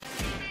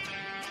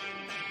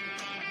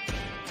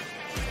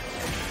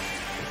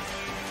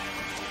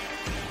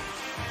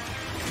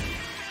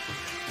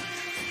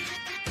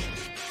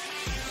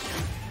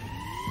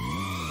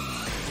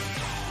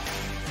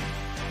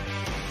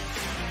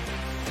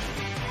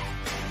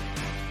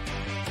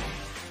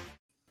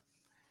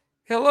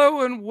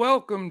Hello and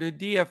welcome to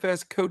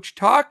DFS Coach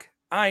Talk.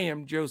 I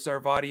am Joe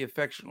Sarvati,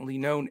 affectionately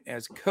known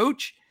as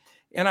Coach,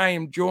 and I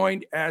am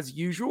joined as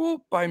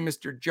usual by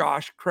Mr.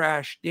 Josh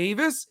Crash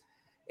Davis.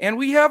 And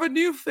we have a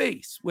new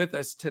face with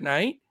us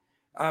tonight,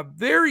 a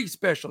very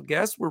special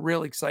guest we're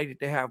really excited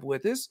to have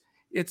with us.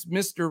 It's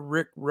Mr.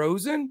 Rick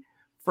Rosen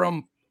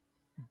from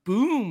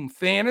Boom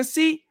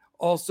Fantasy,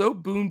 also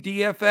Boom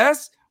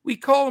DFS. We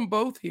call them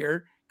both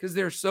here because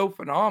they're so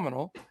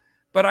phenomenal.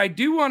 But I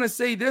do want to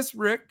say this,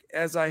 Rick,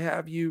 as I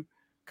have you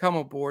come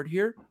aboard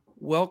here.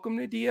 Welcome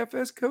to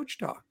DFS Coach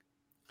Talk.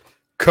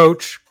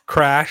 Coach,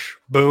 Crash,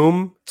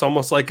 Boom. It's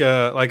almost like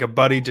a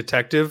buddy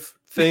detective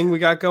thing we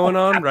got going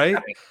on, right?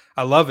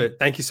 I love it.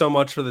 Thank you so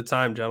much for the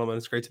time, gentlemen.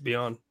 It's great to be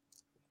on.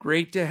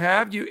 Great to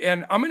have you.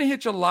 And I'm going to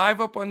hit you live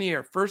up on the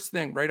air. First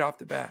thing, right off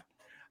the bat,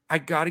 I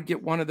got to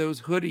get one of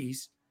those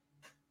hoodies.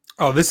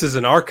 Oh, this is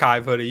an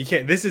archive hoodie. You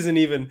can't. This isn't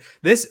even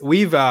this.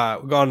 We've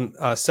gone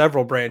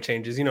several brand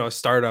changes. You know, a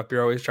startup,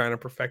 you're always trying to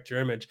perfect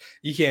your image.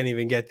 You can't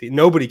even get the.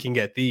 Nobody can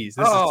get these.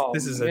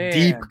 This is a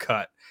deep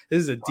cut.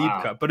 This is a deep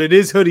cut, but it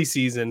is hoodie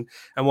season,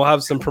 and we'll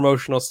have some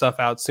promotional stuff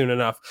out soon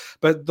enough.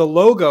 But the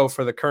logo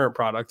for the current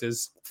product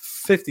is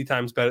 50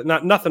 times better.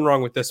 Nothing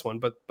wrong with this one,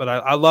 but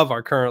I love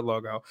our current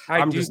logo.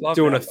 I'm just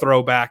doing a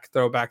throwback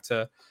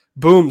to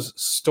Boom's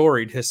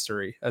storied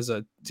history as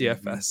a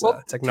DFS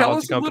technology company. Tell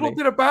us a little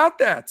bit about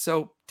that.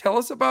 So tell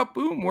us about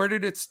Boom. Where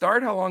did it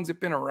start? How long has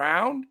it been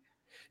around?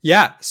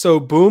 Yeah, so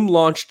Boom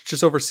launched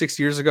just over 6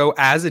 years ago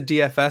as a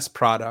DFS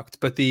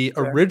product, but the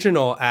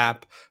original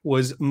app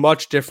was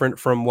much different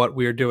from what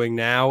we're doing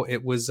now.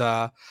 It was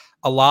a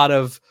lot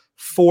of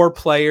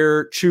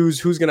 4-player,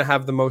 choose who's going to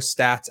have the most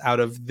stats out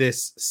of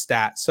this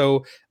stat.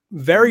 So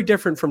very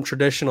different from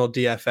traditional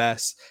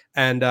DFS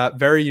and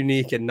very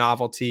unique in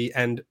novelty,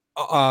 and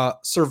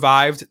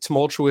survived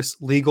tumultuous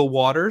legal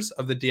waters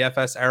of the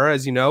DFS era.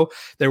 As you know,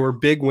 there were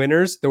big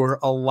winners. There were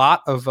a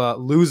lot of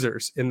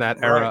losers in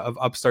that era of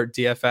upstart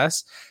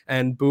DFS,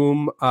 and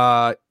Boom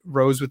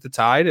rose with the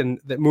tide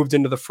and that moved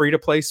into the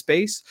free-to-play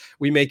space.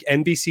 We make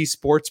NBC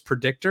Sports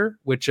Predictor,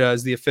 which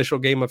is the official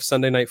game of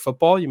Sunday Night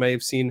Football. You may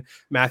have seen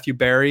Matthew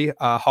Berry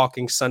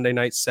hawking Sunday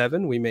Night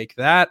 7. We make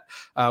that.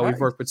 We've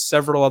worked with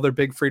several other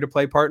big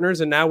free-to-play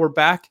partners, and now we're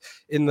back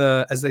in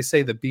the, as they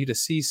say, the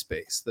B2C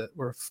space. That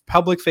we're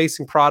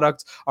public-facing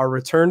product, our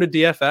return to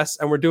DFS,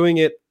 and we're doing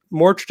it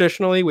more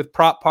traditionally with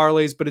prop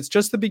parlays, but it's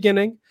just the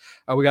beginning.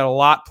 We got a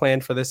lot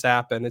planned for this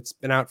app, and it's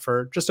been out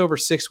for just over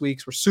 6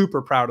 weeks. We're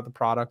super proud of the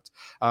product.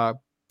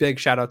 Big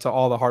shout out to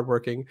all the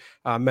hardworking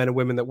men and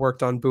women that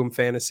worked on Boom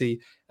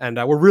Fantasy, and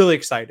we're really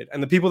excited.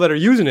 And the people that are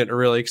using it are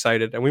really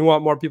excited, and we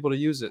want more people to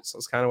use it. So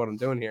that's kind of what I'm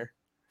doing here.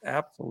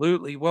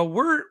 Absolutely. Well,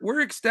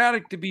 we're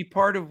ecstatic to be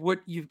part of what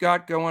you've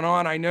got going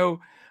on. I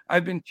know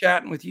I've been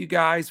chatting with you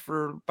guys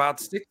for about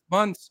 6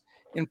 months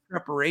in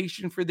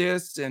preparation for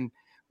this, and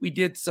we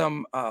did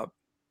some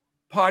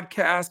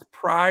podcast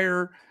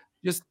prior,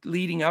 just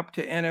leading up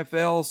to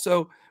NFL.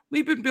 So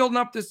we've been building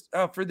up this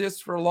for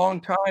this for a long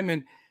time,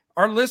 and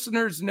our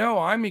listeners know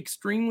I'm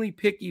extremely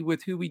picky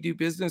with who we do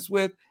business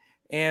with,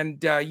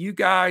 and you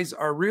guys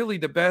are really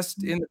the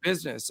best in the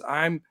business.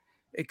 I'm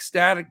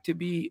ecstatic to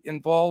be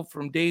involved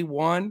from day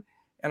one,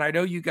 and I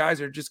know you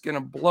guys are just going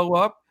to blow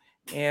up,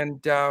 and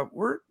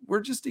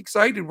we're just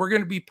excited. We're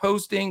going to be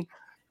posting,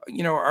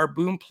 our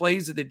Boom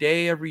plays of the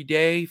day every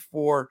day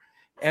for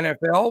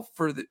NFL,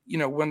 for the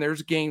when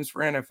there's games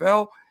for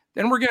NFL.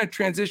 Then we're going to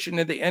transition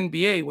to the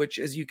NBA, which,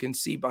 as you can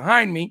see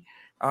behind me,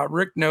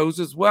 Rick knows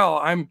as well.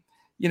 I'm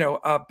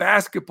a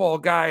basketball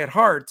guy at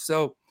heart,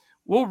 so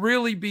we'll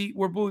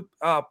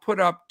put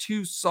up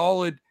 2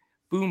 solid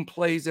Boom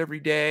plays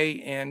every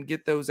day and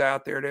get those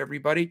out there to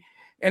everybody.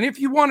 And if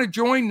you want to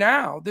join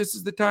now, this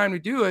is the time to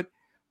do it.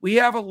 We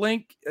have a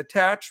link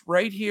attached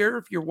right here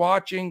if you're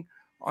watching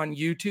on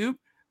YouTube.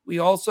 We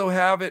also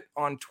have it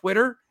on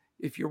Twitter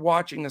if you're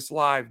watching us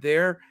live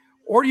there,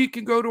 or you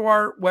can go to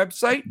our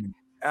website,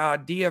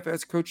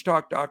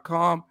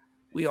 dfscoachtalk.com.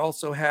 We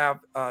also have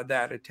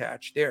that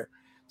attached there.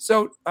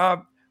 So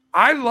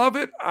I love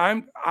it.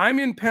 I'm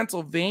in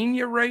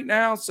Pennsylvania right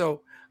now,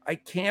 so I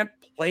can't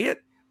play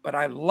it, but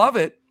I love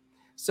it.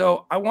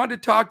 So I want to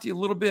talk to you a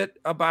little bit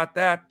about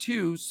that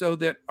too, so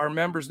that our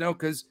members know,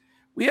 because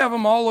we have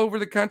them all over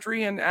the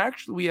country, and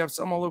actually we have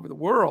some all over the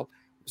world,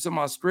 some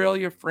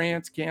Australia,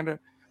 France, Canada.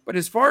 But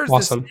as far as the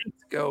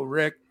states go,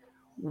 Rick,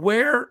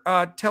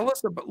 tell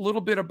us a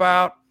little bit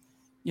about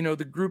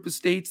the group of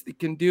states that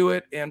can do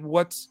it and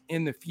what's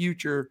in the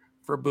future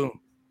for Boom.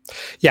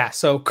 Yeah,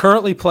 so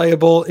currently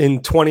playable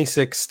in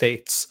 26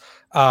 states.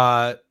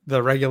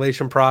 The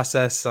regulation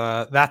process,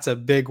 that's a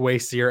big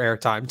waste of your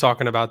airtime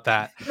talking about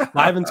that.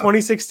 Live in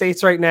 26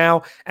 states right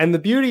now. And the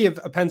beauty of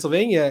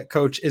Pennsylvania,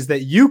 Coach, is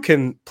that you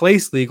can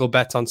place legal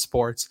bets on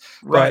sports.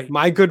 Right. But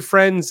my good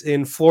friends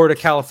in Florida,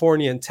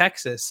 California, and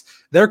Texas,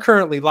 they're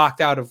currently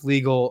locked out of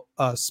legal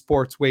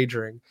sports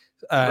wagering.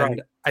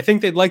 And I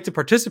think they'd like to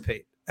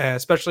participate,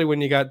 especially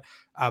when you got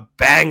a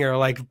banger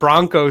like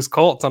Broncos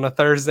Colts on a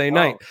Thursday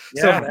night.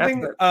 Yeah, so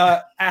having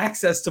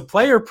access to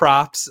player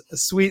props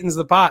sweetens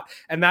the pot.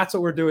 And that's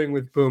what we're doing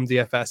with Boom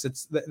DFS.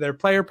 It's their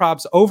player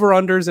props,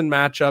 over-unders and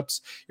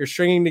matchups. You're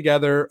stringing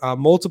together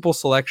multiple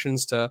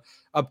selections to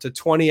up to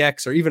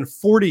 20x or even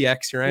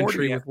 40x your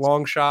entry 40x. with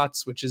long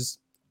shots, which is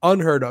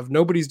unheard of.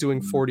 Nobody's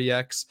doing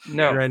 40x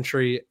your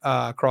entry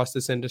across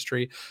this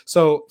industry.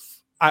 So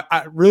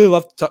I really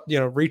love to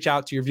reach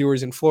out to your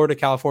viewers in Florida,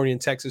 California, and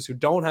Texas who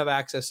don't have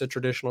access to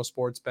traditional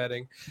sports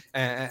betting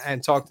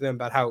and talk to them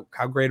about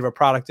how great of a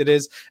product it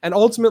is. And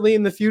ultimately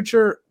in the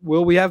future,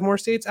 will we have more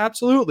states?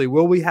 Absolutely.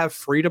 Will we have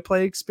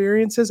free-to-play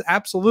experiences?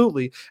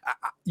 Absolutely.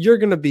 You're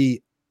going to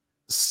be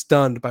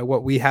stunned by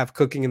what we have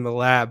cooking in the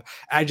lab.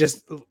 I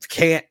just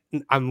can't.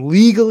 I'm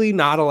legally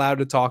not allowed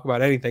to talk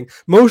about anything,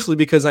 mostly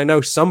because I know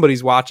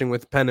somebody's watching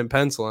with pen and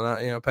pencil and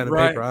pen and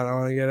paper. I don't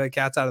want to get the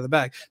cats out of the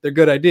bag. They're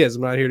good ideas.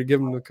 I'm not here to give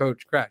them the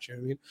coach crash. You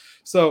know what I mean?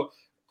 So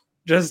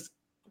just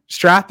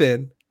strap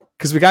in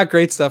because we got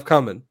great stuff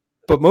coming.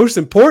 But most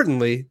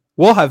importantly,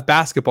 we'll have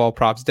basketball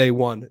props day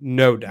one,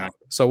 no doubt.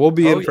 So we'll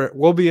be in for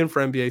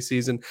NBA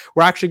season.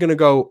 We're actually going to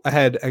go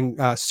ahead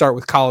and start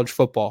with college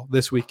football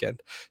this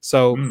weekend.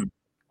 So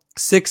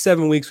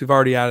 6-7 weeks, we've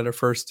already added our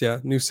first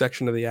new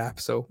section of the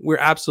app. So we're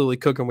absolutely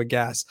cooking with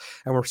gas,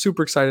 and we're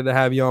super excited to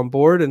have you on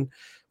board, and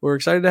we're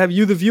excited to have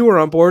you, the viewer,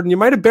 on board. And you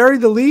might have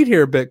buried the lead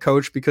here a bit,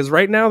 Coach, because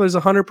right now there's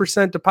a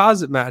 100%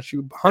 deposit match.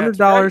 You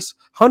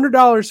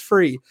 $100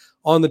 free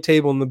on the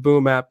table in the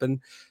Boom app.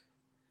 And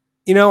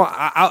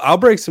I'll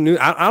break some news.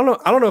 I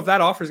don't know if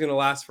that offer is going to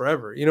last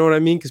forever. You know what I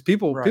mean? Because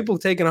people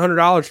taking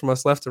 $100 from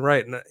us left and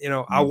right, and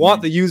I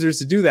want the users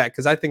to do that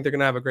because I think they're going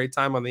to have a great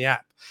time on the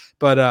app.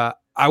 But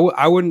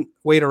I wouldn't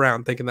wait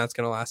around thinking that's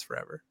going to last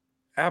forever.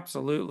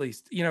 Absolutely.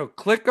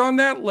 Click on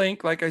that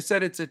link. Like I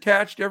said, it's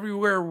attached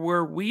everywhere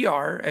where we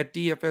are at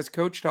DFS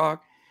Coach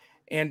Talk,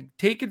 and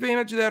take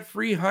advantage of that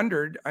free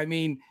 100. I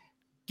mean,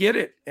 get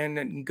it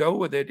and go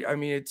with it. I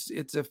mean,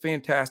 it's a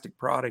fantastic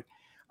product.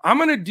 I'm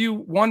going to do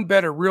one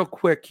better real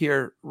quick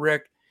here,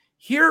 Rick.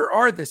 Here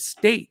are the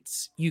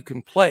states you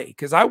can play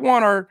because I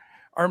want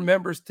our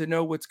members to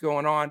know what's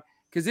going on.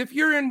 Because if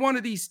you're in one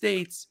of these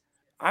states,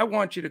 I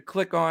want you to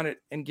click on it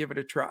and give it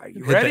a try.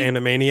 You ready? Hit the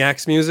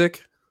Animaniacs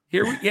music.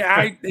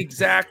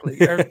 Exactly.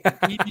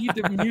 You need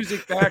the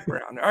music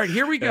background. All right,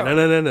 here we go.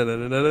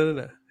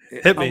 No.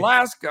 Hit me.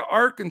 Alaska,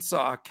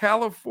 Arkansas,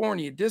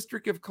 California,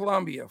 District of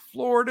Columbia,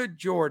 Florida,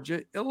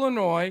 Georgia,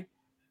 Illinois,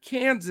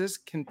 Kansas,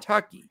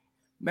 Kentucky,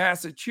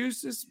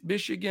 Massachusetts,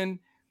 Michigan,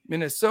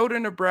 Minnesota,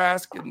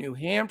 Nebraska, New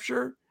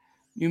Hampshire,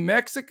 New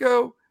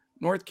Mexico,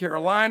 North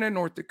Carolina,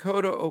 North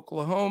Dakota,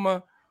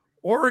 Oklahoma,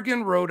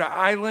 Oregon, Rhode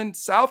Island,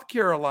 South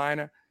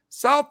Carolina,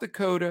 South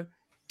Dakota,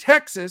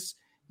 Texas,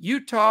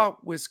 Utah,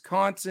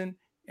 Wisconsin,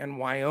 and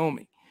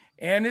Wyoming.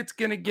 And it's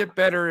going to get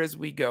better as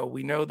we go.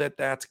 We know that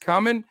that's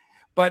coming,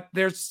 but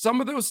there's some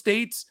of those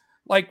states,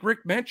 like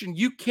Rick mentioned,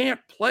 you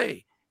can't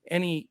play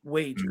any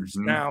wagers.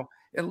 Now,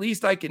 at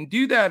least I can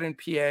do that in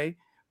PA,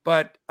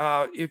 but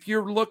if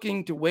you're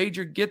looking to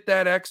wager, get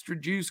that extra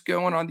juice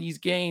going on these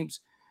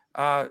games,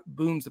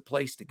 Boom's the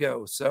place to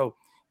go. So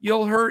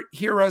you'll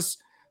hear us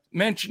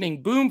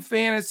mentioning Boom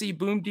Fantasy,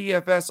 Boom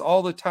DFS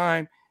all the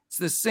time. It's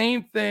the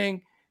same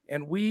thing,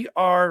 and we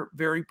are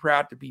very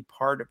proud to be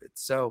part of it.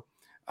 So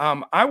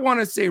I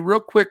want to say real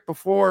quick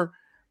before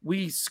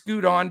we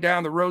scoot on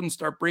down the road and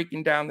start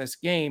breaking down this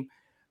game,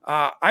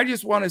 I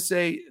just want to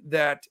say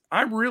that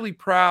I'm really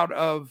proud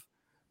of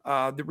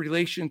the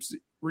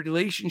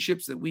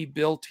relationships that we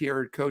built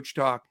here at Coach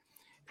Talk.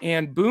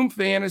 And Boom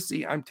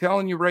Fantasy, I'm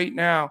telling you right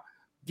now,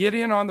 get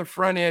in on the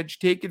front edge,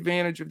 take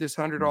advantage of this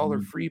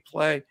 $100 free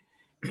play.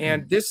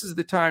 And this is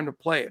the time to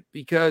play it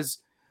because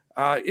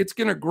it's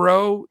going to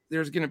grow.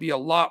 There's going to be a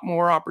lot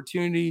more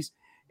opportunities,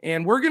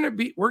 and we're going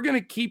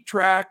to keep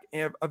track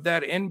of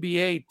that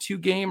NBA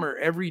 2-gamer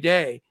every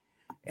day.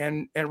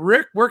 And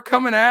Rick, we're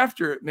coming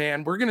after it,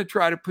 man. We're going to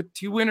try to put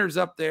 2 winners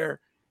up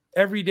there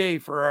every day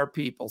for our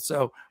people.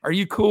 So are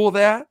you cool with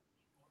that?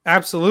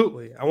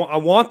 Absolutely. I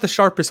want the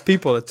sharpest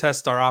people to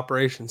test our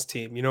operations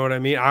team. You know what I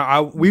mean?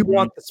 We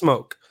want the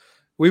smoke.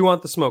 We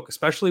want the smoke,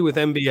 especially with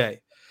NBA.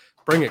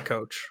 Bring it,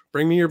 Coach.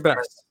 Bring me your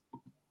best.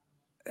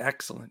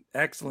 Excellent.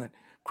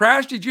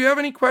 Crash, did you have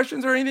any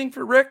questions or anything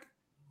for Rick?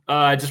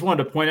 I just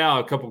wanted to point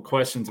out a couple of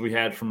questions we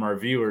had from our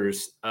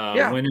viewers.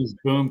 When is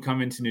Boom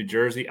coming to New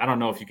Jersey? I don't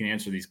know if you can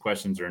answer these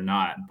questions or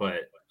not,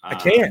 but I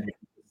can.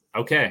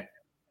 Okay.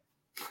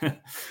 And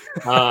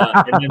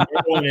then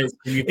the one is,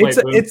 can you play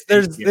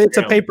it's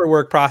a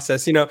paperwork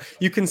process.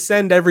 You can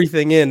send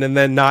everything in and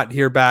then not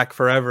hear back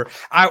forever.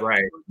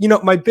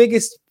 My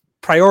biggest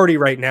priority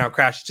right now,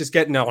 Crash, is just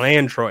getting on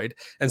Android.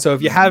 And so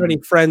if you have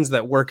any friends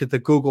that work at the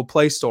Google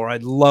Play Store,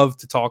 I'd love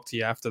to talk to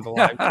you after the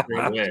live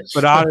stream.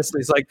 But honestly,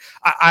 it's like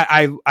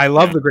I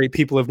love the great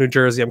people of New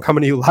Jersey. I'm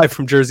coming to you live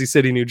from Jersey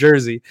City, New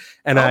Jersey.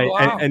 And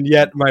and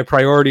yet my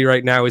priority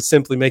right now is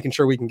simply making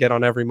sure we can get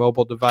on every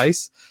mobile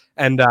device.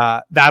 And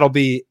that'll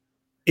be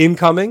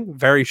incoming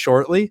very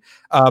shortly.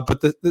 But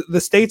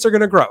the states are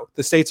going to grow.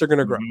 The states are going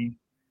to grow.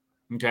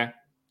 Okay.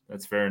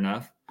 That's fair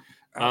enough.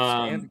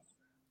 Outstanding.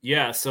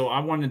 Yeah, so I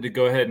wanted to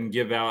go ahead and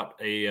give out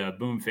a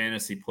Boom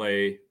Fantasy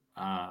play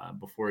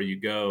before you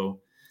go.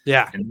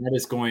 Yeah. And that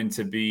is going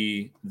to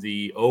be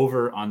the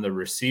over on the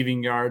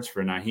receiving yards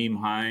for Nyheim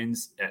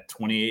Hines at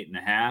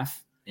 28.5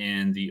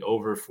 and the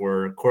over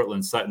for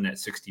Cortland Sutton at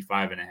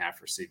 65.5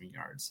 receiving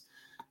yards.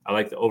 I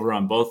like the over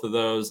on both of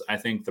those. I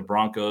think the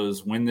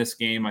Broncos win this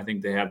game. I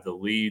think they have the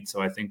lead, so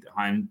I think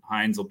that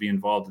Hines will be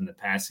involved in the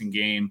passing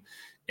game.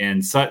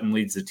 And Sutton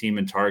leads the team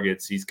in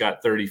targets. He's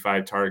got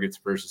 35 targets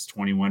versus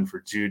 21 for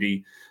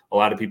Jeudy. A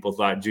lot of people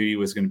thought Jeudy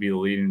was going to be the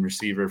leading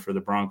receiver for the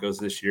Broncos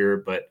this year,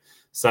 but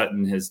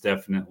Sutton has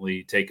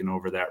definitely taken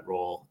over that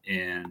role,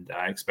 and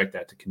I expect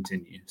that to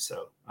continue.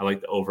 So I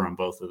like the over on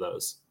both of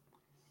those.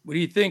 What do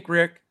you think,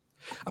 Rick?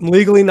 I'm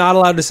legally not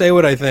allowed to say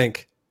what I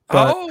think.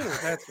 But,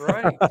 that's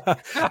right.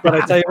 But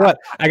I tell you what,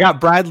 I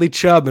got Bradley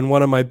Chubb in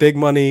one of my big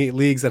money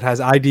leagues that has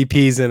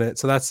IDPs in it.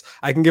 So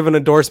I can give an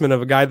endorsement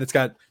of a guy that's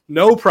got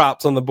no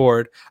props on the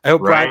board. I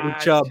hope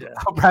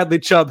Bradley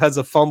Chubb has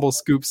a fumble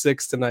scoop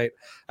 6 tonight.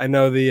 I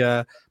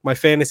know my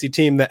fantasy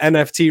team, the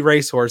NFT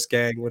Racehorse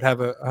Gang, would have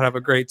a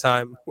great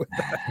time with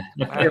that.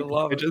 I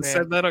love it. I just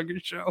said that on your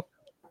show.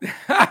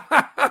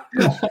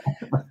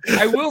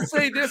 I will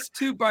say this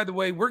too, by the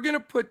way, we're going to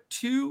put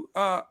two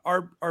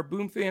our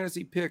Boom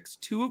Fantasy picks,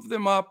 2 of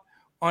them up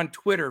on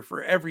Twitter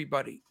for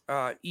everybody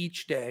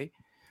each day.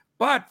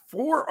 But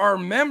for our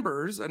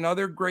members,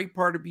 another great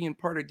part of being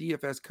part of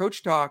DFS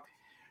Coach Talk,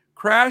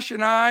 Crash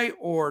and I,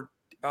 or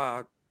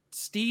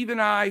Steve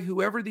and I,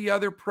 whoever the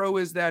other pro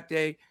is that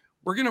day,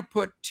 we're going to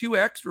put 2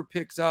 extra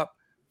picks up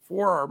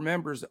for our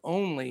members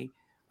only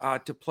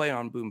to play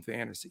on Boom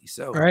Fantasy.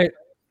 So, all right.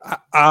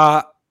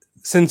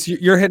 Since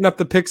you're hitting up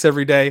the picks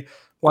every day,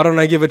 why don't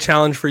I give a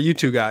challenge for you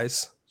 2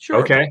 guys? Sure.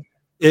 Okay.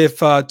 If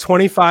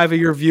 25 of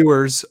your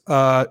viewers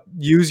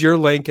use your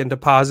link and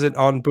deposit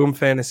on Boom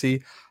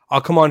Fantasy,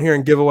 I'll come on here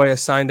and give away a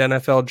signed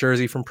NFL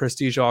jersey from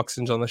Prestige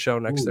Auctions on the show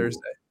next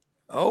Thursday.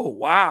 Oh,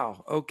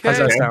 wow. Okay. How's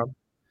that sound?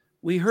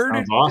 We heard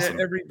it, awesome.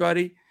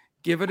 Everybody.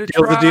 Give it a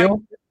Deal's try. a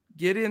deal?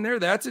 Get in there.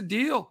 That's a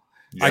deal.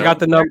 Yeah. I got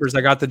the numbers.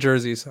 I got the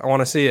jerseys. I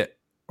want to see it.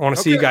 I want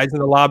to see you guys in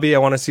the lobby. I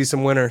want to see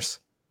some winners.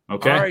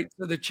 Okay. All right.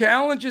 So the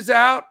challenge is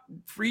out.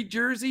 Free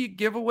jersey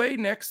giveaway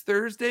next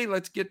Thursday.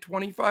 Let's get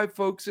 25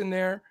 folks in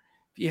there.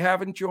 If you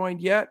haven't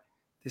joined yet,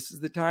 this is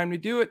the time to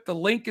do it. The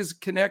link is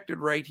connected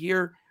right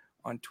here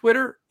on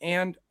Twitter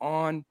and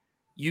on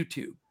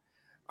YouTube.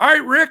 All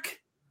right,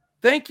 Rick,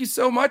 thank you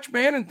so much,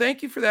 man. And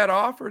thank you for that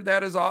offer.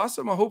 That is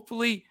awesome.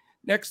 Hopefully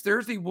next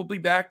Thursday we'll be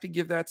back to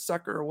give that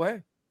sucker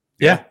away.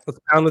 Yeah. Let's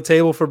pound the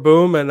table for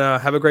Boom and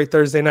have a great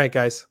Thursday night,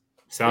 guys.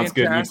 Sounds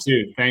Fantastic. Good.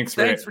 You too.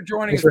 Thanks for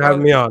joining us. Thanks for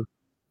having me on.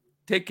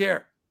 Take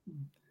care.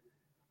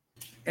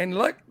 And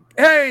look at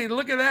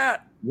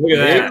that. Look at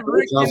that.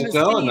 How's it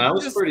going? That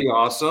was pretty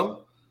awesome.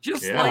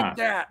 Just like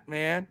that,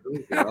 man.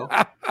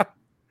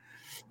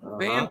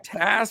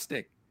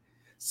 Fantastic.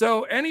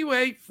 So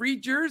anyway, free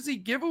jersey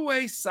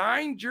giveaway,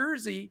 signed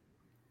jersey.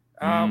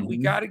 We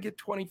got to get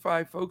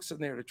 25 folks in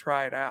there to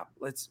try it out.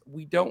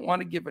 We don't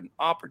want to give an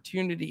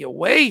opportunity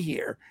away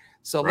here.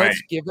 So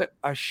let's give it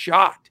a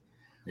shot.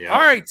 Yeah.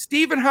 All right,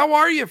 Steven, how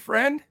are you,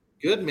 friend?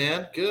 Good,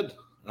 man. Good.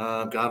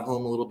 Got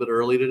home a little bit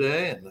early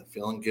today and I'm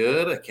feeling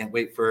good. I can't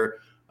wait for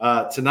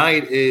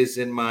tonight is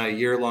in my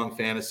year-long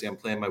fantasy. I'm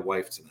playing my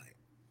wife tonight.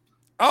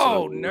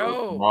 Oh, so,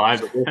 no.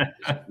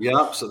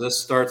 Yep. So this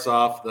starts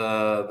off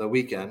the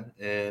weekend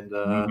and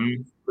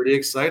pretty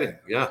exciting.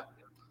 Yeah.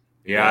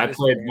 Yeah, I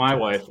played my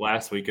wife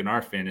last week in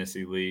our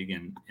fantasy league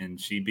and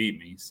she beat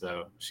me.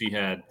 So she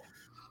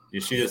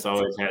just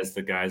always has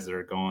the guys that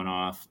are going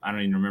off. I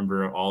don't even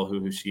remember all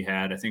who she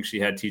had. I think she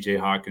had TJ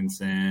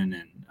Hawkinson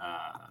and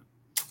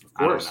of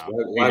course.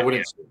 Why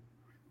wouldn't she?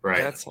 Right.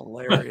 That's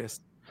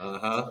hilarious.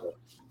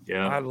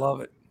 Yeah. I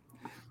love it.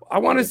 I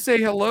want to say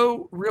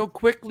hello real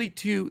quickly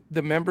to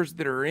the members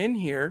that are in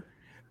here.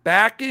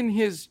 Back in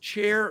his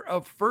chair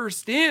of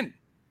first in,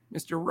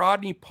 Mr.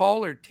 Rodney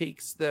Pollard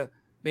takes the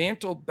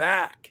mantle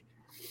back.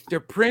 The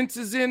Prince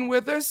is in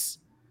with us.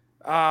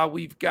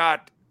 We've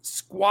got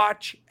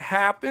Squatch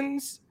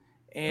Happens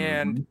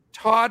and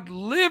Todd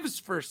Lives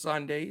for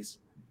Sundays,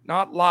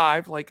 not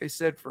live, like I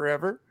said,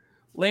 forever.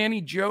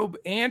 Lanny Job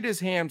and his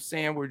ham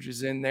sandwich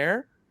is in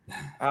there.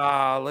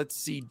 Let's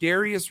see,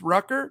 Darius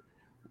Rucker,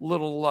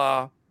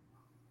 little,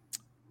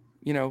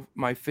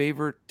 my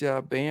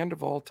favorite band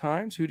of all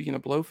times, Hootie and the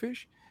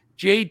Blowfish.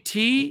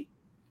 JT,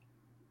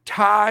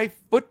 Thai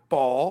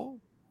Football.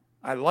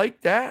 I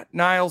like that.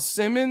 Niles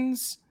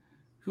Simmons.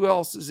 Who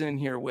else is in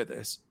here with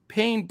us?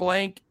 Payne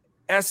Blank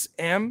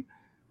SM,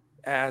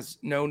 as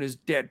known as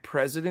Dead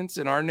Presidents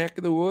in our neck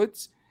of the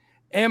woods.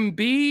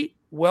 MB,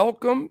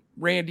 welcome.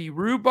 Randy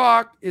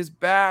Rubach is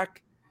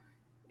back.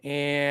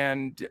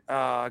 And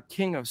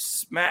King of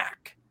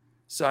Smack.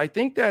 So I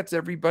think that's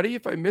everybody.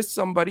 If I missed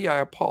somebody, I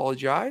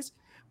apologize.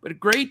 But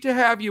great to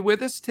have you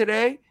with us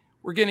today.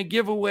 We're going to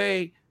give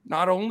away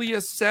not only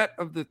a set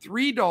of the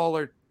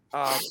 $3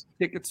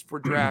 tickets for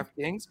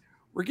DraftKings,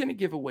 we're going to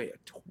give away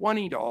a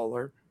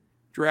 $20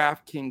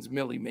 DraftKings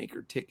Millie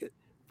Maker ticket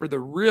for the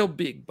real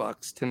big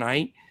bucks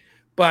tonight.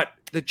 But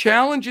the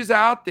challenge is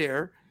out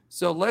there.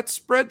 So let's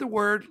spread the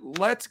word.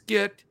 Let's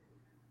get,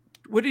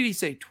 what did he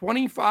say?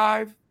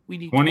 25? We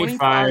need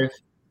 25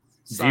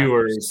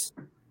 viewers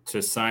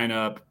to sign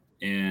up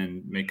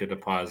and make a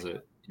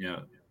deposit. Yeah.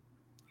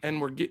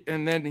 And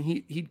then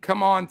he'd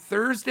come on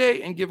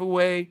Thursday and give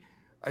away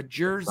a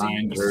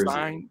signed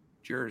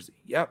jersey.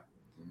 Yep.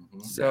 Mm-hmm.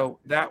 So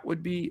that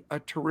would be a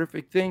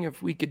terrific thing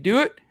if we could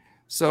do it.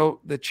 So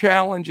the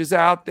challenge is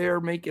out there.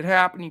 Make it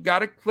happen. You got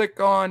to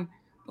click on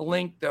the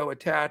link, though,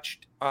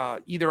 attached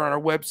either on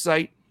our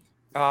website,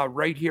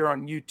 right here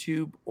on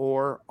YouTube,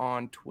 or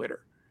on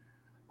Twitter.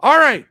 All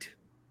right.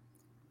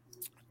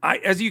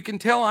 As you can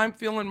tell, I'm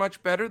feeling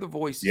much better. The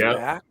voice is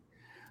back.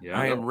 Yeah.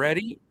 I am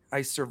ready.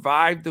 I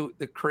survived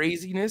the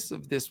craziness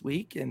of this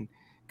week and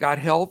got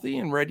healthy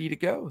and ready to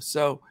go.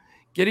 So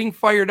getting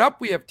fired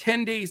up. We have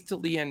 10 days till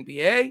the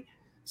NBA.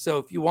 So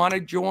if you want to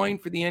join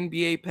for the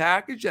NBA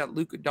package, that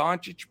Luka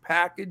Doncic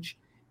package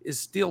is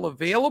still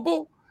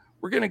available.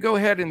 We're going to go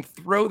ahead and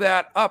throw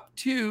that up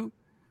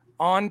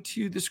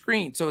onto the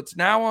screen. So it's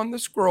now on the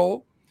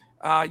scroll.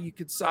 You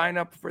could sign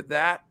up for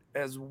that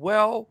as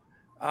well.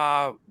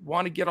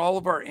 Want to get all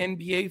of our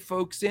NBA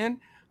folks in.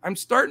 I'm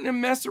starting to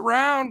mess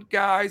around,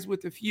 guys,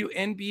 with a few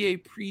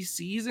NBA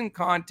preseason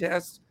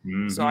contests.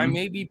 Mm-hmm. So I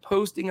may be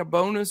posting a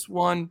bonus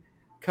one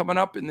coming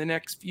up in the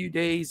next few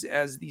days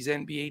as these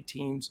NBA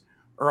teams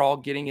are all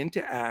getting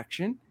into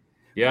action.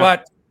 Yeah.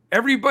 But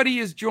everybody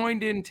is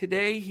joined in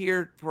today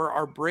here for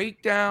our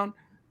breakdown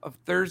of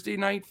Thursday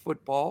night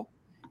football.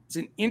 It's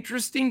an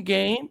interesting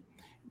game.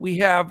 We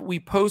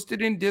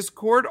posted in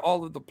Discord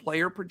all of the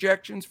player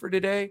projections for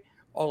today,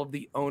 all of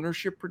the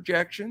ownership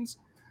projections.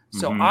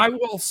 So I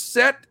will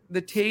set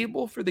the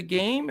table for the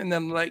game and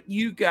then let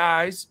you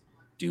guys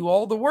do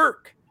all the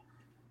work.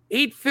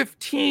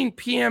 8:15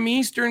 p.m.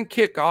 Eastern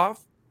kickoff,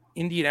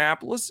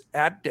 Indianapolis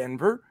at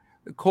Denver.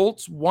 The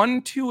Colts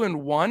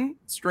 1-2-1,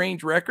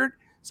 strange record.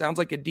 Sounds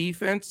like a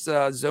defense,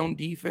 zone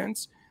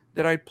defense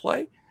that I'd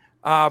play.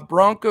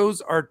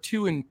 Broncos are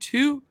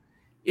 2-2.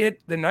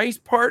 The nice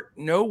part,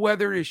 no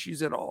weather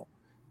issues at all.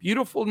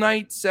 Beautiful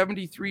night,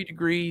 73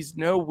 degrees,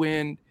 no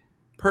wind,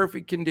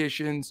 perfect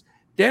conditions.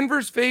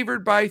 Denver's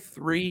favored by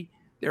 3.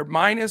 They're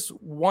minus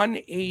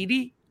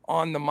 180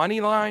 on the money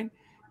line,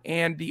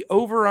 and the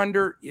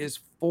over-under is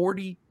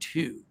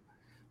 42.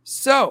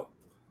 So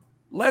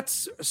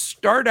let's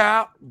start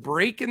out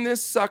breaking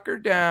this sucker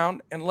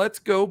down, and let's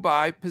go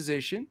by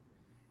position.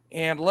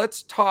 And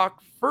let's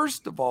talk,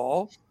 first of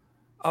all,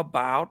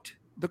 about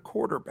the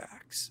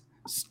quarterbacks.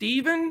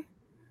 Steven,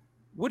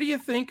 what do you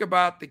think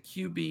about the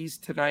QBs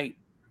tonight?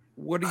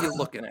 What are you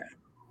looking at?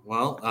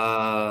 Well,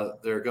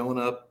 they're going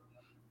up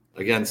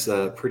against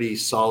pretty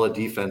solid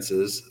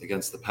defenses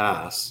against the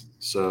pass,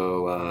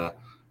 so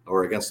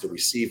or against the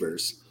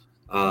receivers.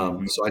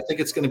 So I think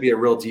it's going to be a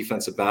real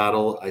defensive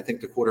battle. I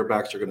think the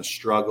quarterbacks are going to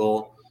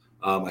struggle.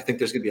 I think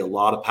there's going to be a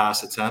lot of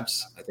pass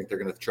attempts. I think they're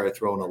going to try to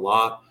throw in a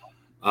lot,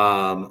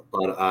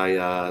 but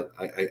I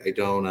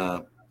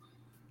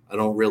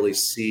don't really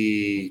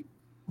see.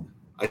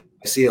 I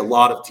see a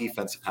lot of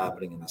defensive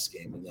happening in this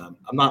game, and I'm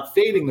not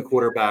fading the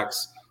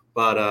quarterbacks.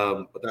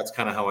 But that's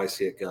kind of how I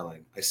see it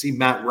going. I see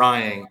Matt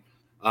Ryan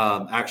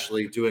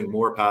actually doing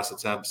more pass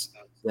attempts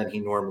than he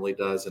normally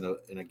does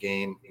in a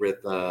game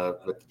with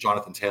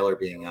Jonathan Taylor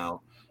being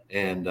out,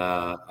 and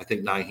I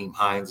think Nyheim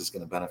Hines is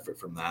going to benefit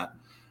from that.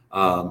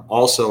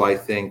 Also, I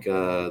think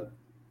I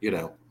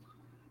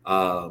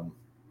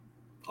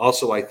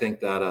think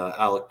that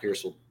Alec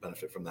Pierce will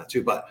benefit from that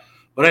too. But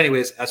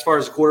anyways, as far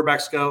as the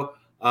quarterbacks go,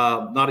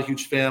 not a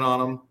huge fan on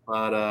them,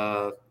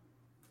 but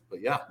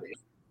yeah.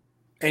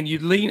 And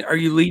are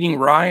you leading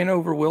Ryan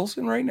over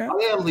Wilson right now?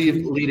 I am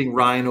leading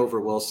Ryan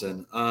over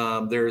Wilson.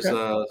 I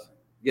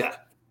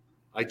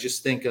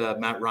just think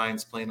Matt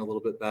Ryan's playing a little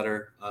bit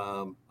better.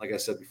 Like I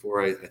said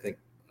before, I think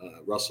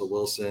Russell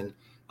Wilson,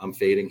 I'm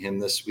fading him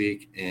this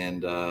week.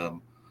 And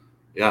and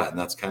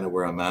that's kind of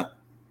where I'm at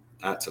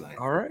tonight.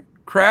 All right.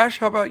 Crash,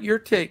 how about your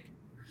take?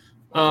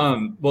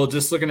 Well,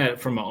 just looking at it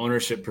from an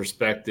ownership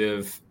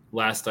perspective,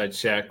 last I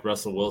checked,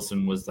 Russell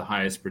Wilson was the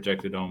highest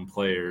projected owned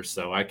player.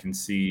 So I can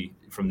see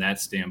from that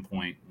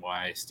standpoint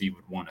why Steve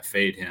would want to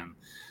fade him.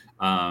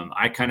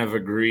 I kind of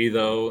agree,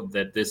 though,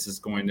 that this is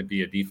going to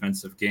be a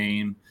defensive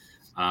game.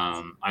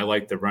 I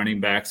like the running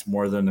backs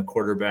more than the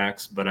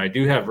quarterbacks, but I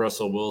do have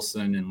Russell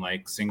Wilson in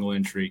like single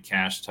entry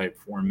cash type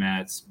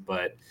formats.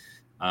 But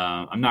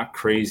I'm not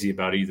crazy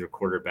about either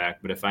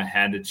quarterback. But if I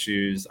had to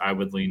choose, I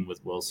would lean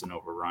with Wilson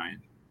over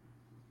Ryan.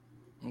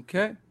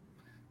 Okay.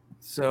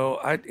 So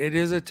it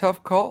is a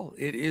tough call.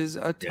 It is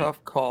a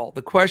tough call.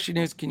 The question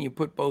is, can you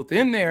put both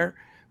in there?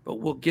 But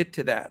we'll get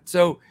to that.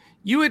 So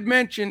you had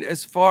mentioned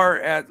as far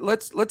as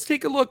let's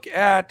take a look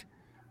at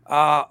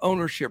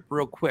ownership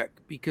real quick,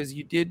 because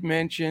you did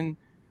mention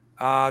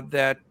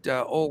that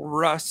old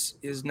Russ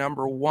is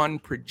number 1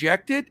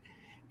 projected,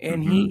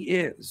 and he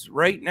is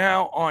right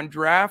now on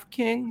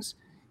DraftKings.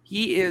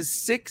 He is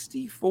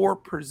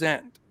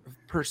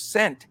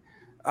 64%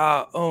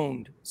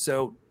 owned.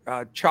 So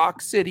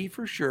Chalk City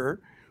for sure.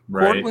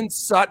 Right. Courtland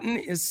Sutton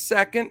is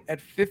second at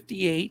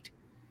 58,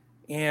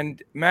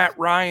 and Matt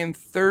Ryan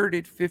third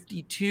at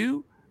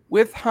 52,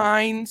 with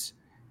Hines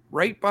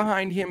right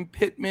behind him,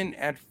 Pittman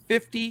at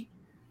 50,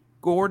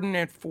 Gordon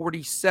at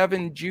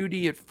 47,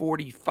 Judy at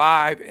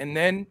 45, and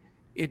then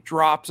it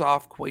drops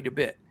off quite a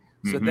bit.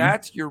 So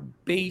that's your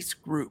base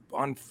group.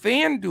 On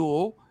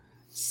FanDuel,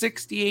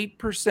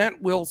 68%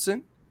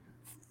 Wilson,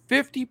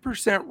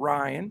 50%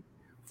 Ryan,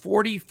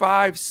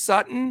 45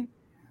 Sutton,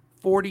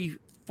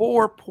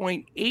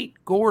 44.8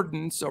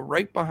 Gordon, so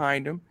right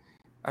behind him.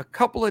 A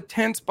couple of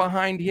tenths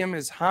behind him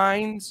is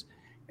Hines,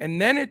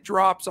 and then it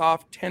drops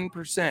off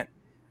 10%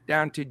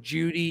 down to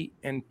Judy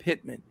and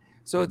Pittman.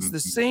 So it's the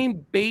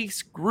same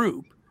base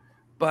group,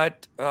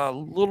 but a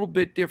little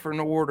bit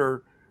different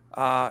order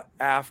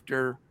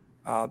after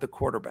the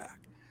quarterback.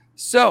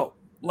 So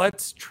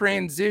let's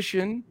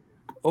transition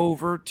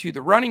over to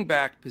the running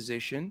back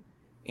position.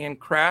 And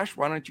Crash,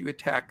 why don't you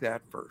attack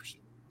that first?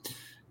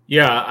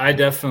 Yeah, I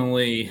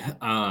definitely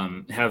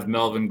have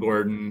Melvin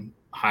Gordon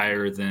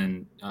higher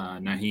than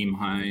Nyheim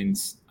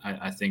Hines.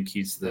 I think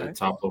he's the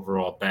top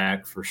overall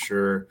back for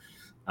sure.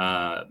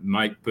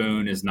 Mike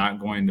Boone is not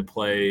going to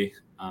play,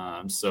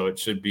 so it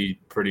should be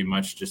pretty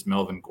much just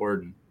Melvin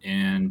Gordon.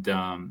 And,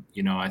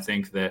 I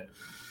think that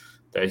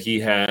he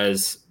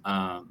has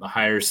a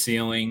higher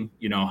ceiling.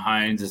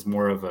 Hines is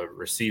more of a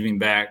receiving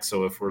back.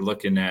 So if we're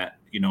looking at,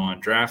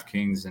 on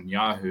DraftKings and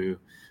Yahoo,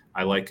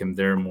 I like him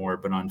there more.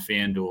 But on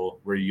FanDuel,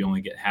 where you only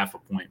get half a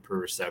point per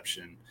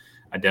reception,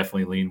 I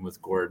definitely lean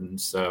with Gordon.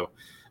 So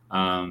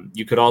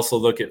you could also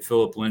look at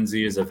Phillip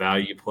Lindsay as a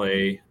value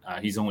play.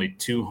 He's only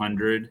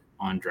 200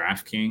 on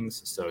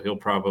DraftKings, so he'll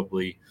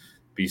probably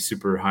be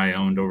super high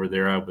owned over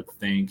there, I would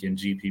think, in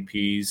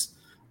GPPs.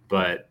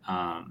 But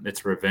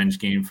it's a revenge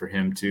game for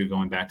him too,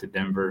 going back to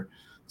Denver.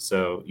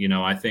 So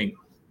I think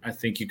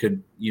you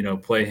could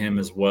play him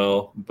as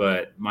well.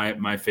 But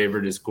my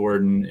favorite is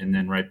Gordon, and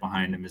then right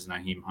behind him is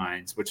Nyheim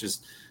Hines, which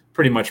is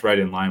pretty much right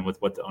in line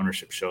with what the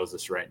ownership shows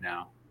us right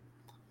now.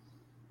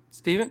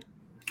 Steven?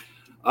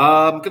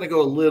 I'm going to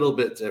go a little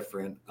bit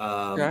different.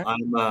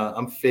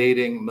 I'm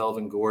fading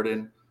Melvin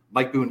Gordon.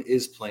 Mike Boone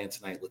is playing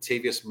tonight.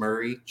 Latavius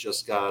Murray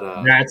just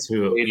got that's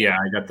who. Yeah,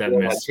 I got that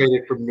missed.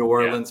 Traded from New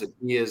Orleans, and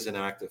he is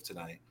inactive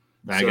tonight.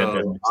 I got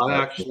that missed. I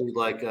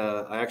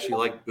actually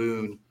like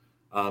Boone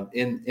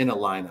in a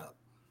lineup.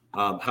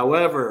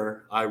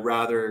 However, I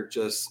rather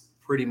just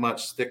pretty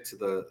much stick to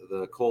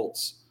the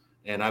Colts,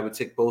 and I would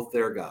take both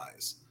their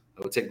guys.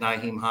 I would take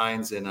Nyheim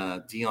Hines and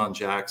Deion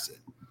Jackson.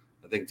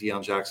 I think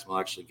Deion Jackson will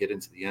actually get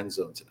into the end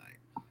zone tonight.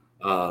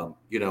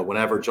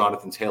 Whenever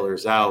Jonathan Taylor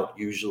is out,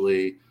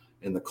 usually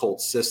in the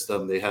Colts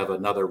system, they have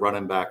another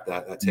running back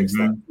that takes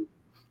that.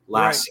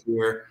 Last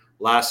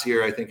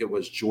year, I think it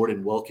was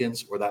Jordan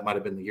Wilkins, or that might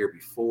have been the year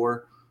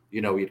before.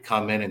 He'd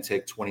come in and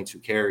take 22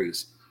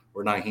 carries,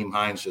 where Nyheim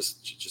Hines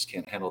just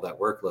can't handle that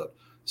workload.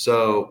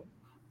 So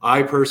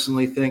I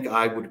personally think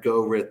I would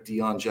go with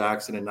Deion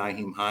Jackson and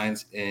Nyheim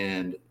Hines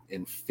and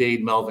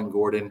fade Melvin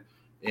Gordon,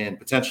 and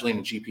potentially in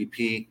a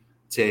GPP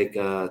take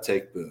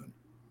Boone.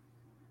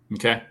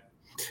 Okay.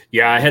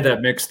 Yeah, I had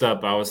that mixed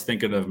up. I was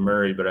thinking of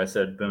Murray, but I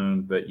said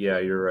Boone. But yeah,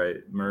 you're right.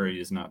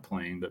 Murray is not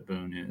playing, but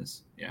Boone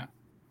is. Yeah.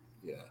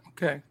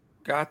 Okay.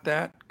 Got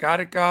that. Got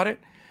it.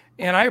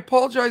 And I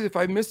apologize if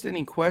I missed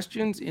any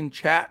questions in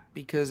chat,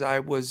 because I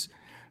was,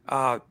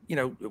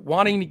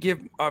 wanting to give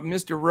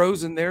Mr.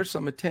 Rosen there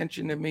some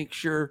attention to make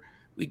sure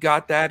we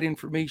got that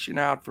information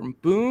out from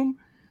Boom.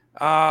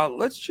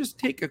 Let's just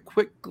take a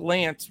quick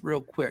glance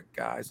real quick,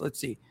 guys. Let's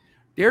see.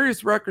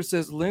 Darius Rucker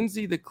says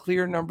Lindsay the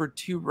clear number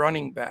 2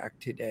 running back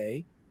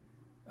today.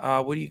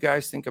 What do you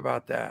guys think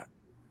about that?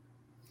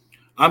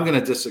 I'm going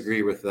to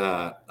disagree with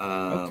that.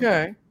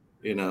 Okay.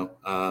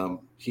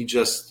 He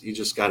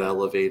just got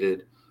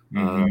elevated.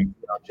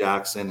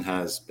 Jackson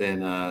has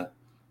been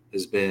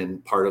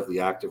part of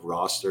the active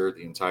roster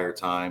the entire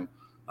time.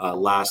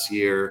 Last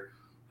year,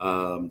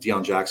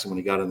 Deion Jackson, when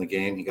he got in the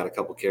game, he got a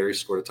couple carries,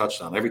 scored a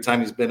touchdown. Every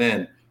time he's been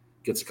in,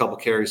 gets a couple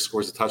carries,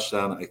 scores a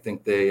touchdown. I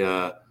think they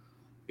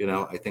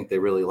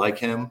really like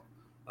him,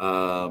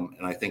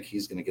 and I think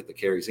he's going to get the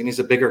carries. And he's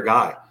a bigger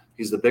guy.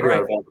 He's the bigger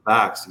of all the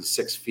backs. He's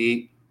 6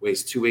 feet,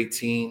 weighs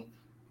 218,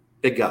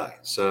 big guy.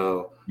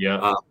 So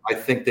I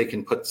think they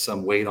can put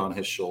some weight on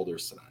his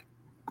shoulders tonight.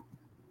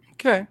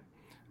 Okay.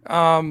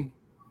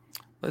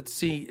 Let's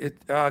see.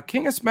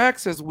 King of Smack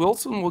says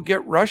Wilson will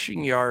get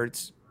rushing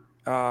yards.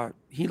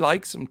 He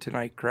likes him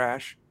tonight,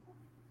 Crash.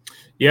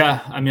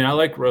 Yeah, I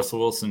like Russell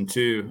Wilson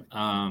too.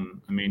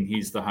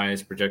 He's the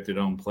highest projected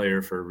owned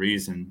player for a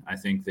reason. I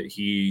think that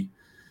he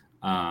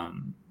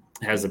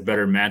has a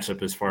better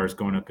matchup as far as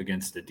going up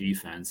against the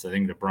defense. I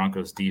think the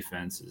Broncos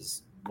defense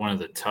is one of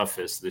the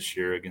toughest this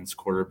year against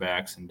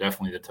quarterbacks, and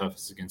definitely the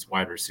toughest against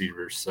wide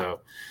receivers. So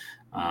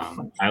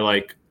I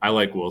like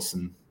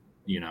Wilson,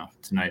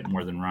 tonight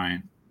more than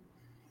Ryan.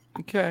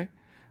 Okay.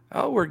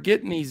 Oh, we're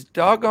getting these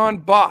doggone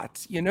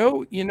bots.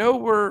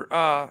 We're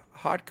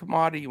hot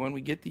commodity when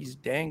we get these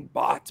dang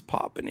bots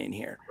popping in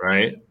here.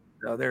 Right.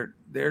 So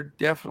they're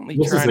definitely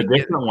This is trying a to get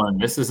different one.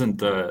 This isn't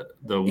the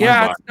one.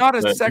 Yeah, it's not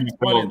a the sex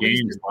one. NFL At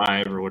least games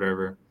live or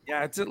whatever.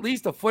 yeah, it's at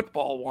least a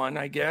football one,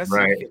 I guess.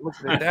 Right. If you look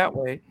at it that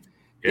way.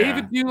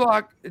 Yeah.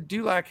 David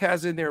Dulac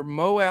has in there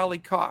Mo Alley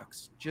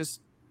Cox.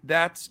 Just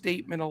that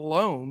statement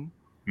alone.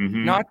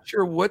 Mhm. Not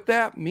sure what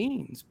that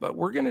means, but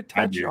we're going to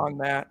touch do. on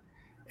that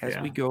as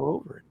Yeah. we go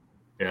over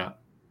it. Yeah.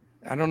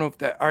 I don't know if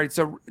that. All right.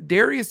 So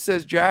Darius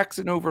says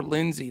Jackson over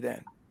Lindsey.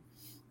 Then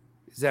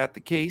is that the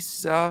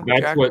case? That's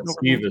Jackson what over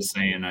Steve Lindsey? is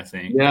saying, I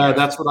think. Yeah,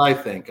 that's what I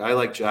think. I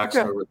like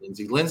Jackson Okay. over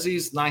Lindsey.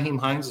 Lindsey's Naheem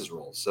Hines'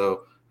 role.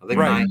 So I think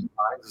Right. Naheem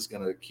Hines is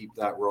going to keep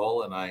that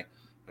role. And I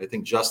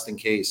think just in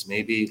case,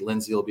 maybe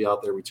Lindsey will be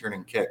out there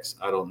returning kicks.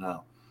 I don't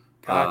know.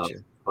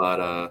 Gotcha.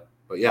 But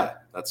yeah,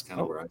 that's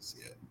kind of Oh. where I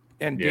see it.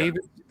 And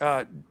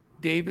Yeah.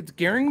 David's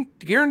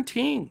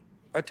guaranteeing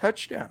a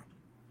touchdown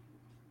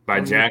By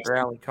from Mr. Jackson.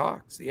 Alley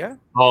Cox. Yeah.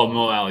 Oh,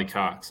 Mo Alley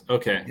Cox.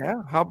 Okay.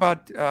 Yeah. How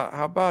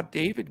about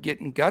David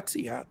getting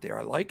gutsy out there?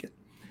 I like it.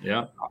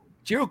 Yeah.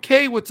 Joe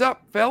K, what's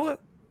up, fella?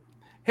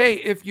 Hey,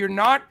 if you're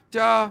not,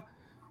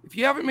 if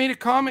you haven't made a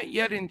comment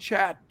yet in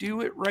chat,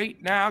 do it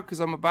right now because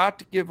I'm about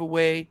to give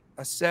away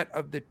a set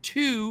of the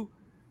 2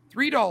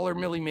 $3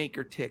 Millie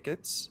Maker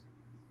tickets.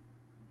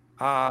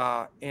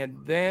 And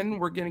then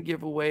we're going to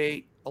give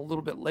away a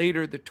little bit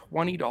later the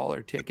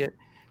 $20 ticket.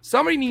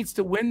 Somebody needs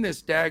to win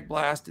this dag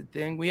blasted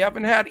thing. We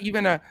haven't had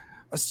even a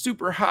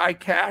super high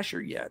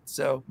casher yet.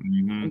 So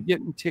I'm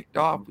getting ticked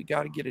off. We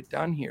got to get it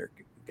done here,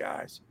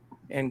 guys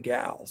and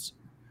gals.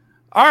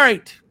 All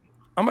right.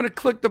 I'm going to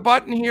click the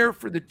button here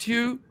for the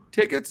 2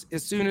 tickets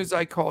as soon as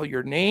I call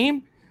your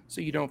name. So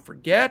you don't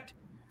forget,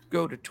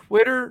 go to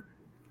Twitter,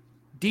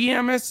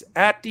 DM us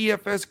at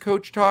DFS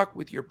Coach Talk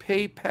with your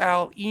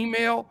PayPal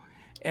email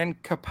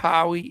and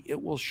Kapawi.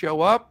 It will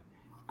show up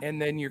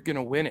and then you're going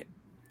to win it.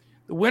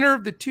 The winner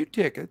of the 2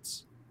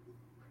 tickets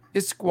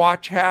is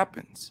Squatch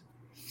Happens.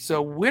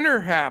 So winner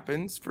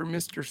happens for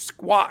Mr.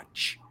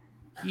 Squatch.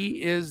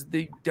 He is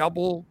the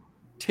double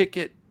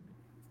ticket,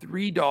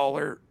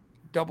 $3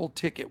 double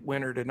ticket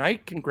winner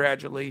tonight.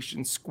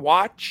 Congratulations,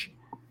 Squatch.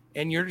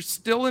 And you're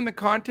still in the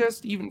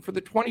contest even for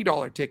the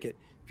 $20 ticket.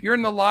 If you're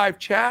in the live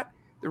chat,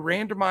 the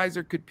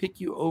randomizer could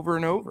pick you over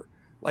and over.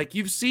 Like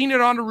you've seen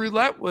it on a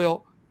roulette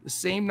wheel, the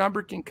same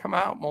number can come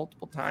out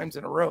multiple times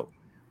in a row.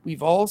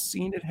 We've all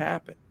seen it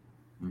happen.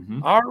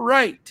 Mhm. All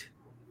right.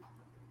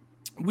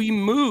 We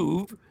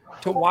move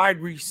to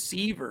wide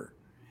receiver.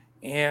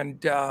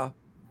 And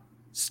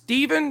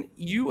Steven,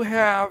 you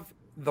have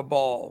the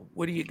ball.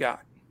 What do you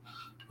got?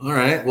 All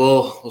right.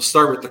 Well, we'll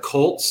start with the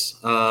Colts.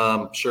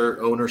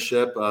 Sure,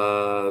 ownership.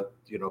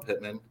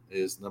 Pittman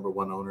is number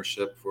 1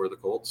 ownership for the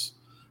Colts.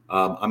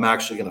 I'm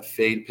actually going to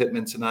fade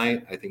Pittman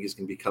tonight. I think he's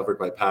going to be covered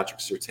by Patrick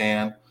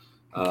Surtain.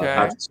 Okay.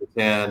 Patrick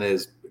Surtain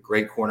is a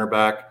great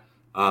cornerback.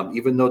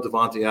 Even though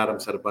Devontae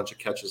Adams had a bunch of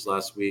catches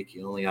last week,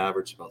 he only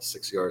averaged about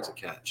 6 yards a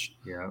catch.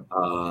 Yeah.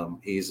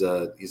 He's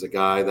a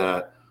guy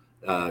that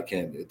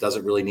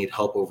doesn't really need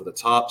help over the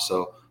top.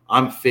 So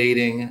I'm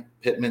fading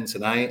Pittman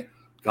tonight.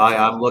 Guy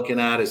I'm looking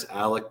at is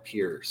Alec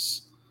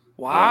Pierce.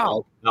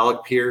 Wow.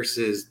 Alec Pierce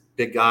is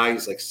big guy.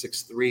 He's like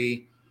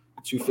 6'3",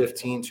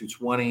 215,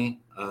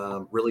 220,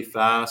 really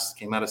fast.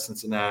 Came out of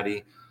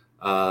Cincinnati,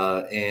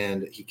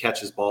 and he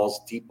catches balls,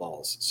 deep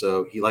balls.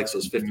 So he likes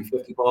those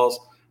 50-50 balls.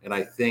 And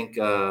I think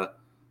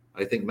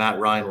Matt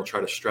Ryan will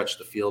try to stretch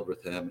the field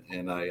with him,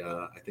 and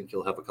I think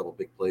he'll have a couple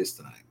big plays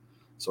tonight.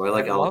 So I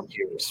like Alec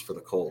Pierce for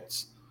the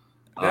Colts.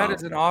 That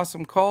is an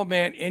awesome call,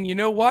 man. And you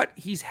know what?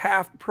 He's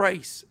half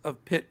price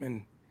of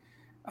Pittman.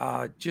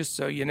 Just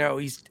so you know,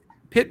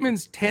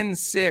 Pittman's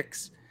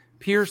 10.6,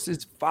 Pierce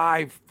is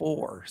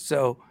 5.4,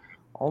 so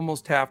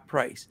almost half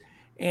price.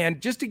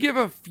 And just to give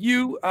a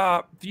few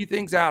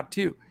things out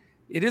too,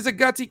 it is a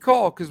gutsy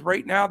call because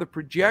right now the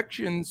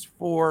projections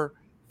for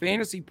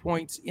fantasy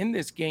points in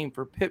this game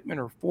for Pittman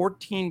are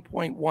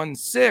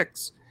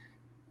 14.16,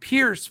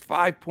 Pierce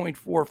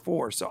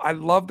 5.44. So I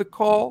love the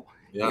call.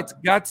 Yeah. It's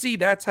gutsy.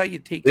 That's how you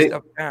take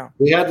stuff down.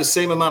 They had the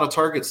same amount of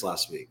targets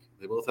last week.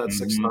 They both had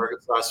 6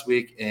 targets last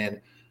week,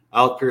 and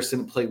Alec Pierce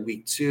didn't play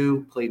week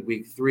 2, played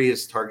week 3.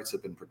 His targets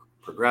have been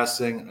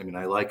progressing. I mean,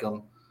 I like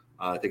him.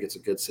 I think it's a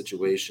good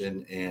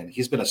situation, and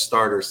he's been a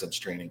starter since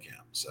training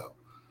camp. So,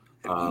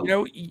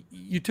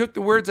 you took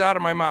the words out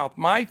of my mouth.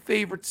 My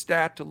favorite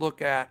stat to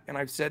look at, and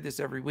I've said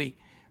this every week,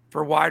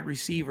 for wide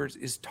receivers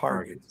is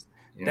targets.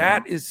 Yeah.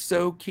 That is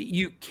so key.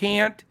 You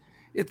can't.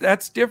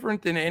 That's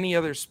different than any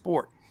other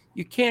sport.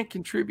 You can't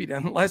contribute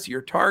unless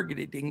you're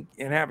targeted and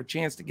have a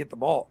chance to get the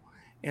ball.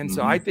 And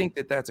so I think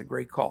that's a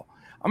great call.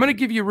 I'm going to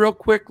give you real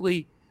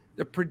quickly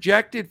the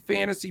projected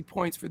fantasy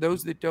points for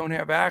those that don't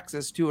have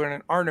access to it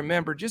and aren't a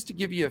member, just to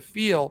give you a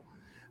feel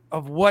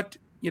of what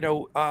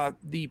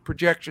the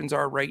projections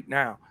are right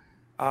now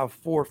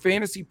for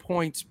fantasy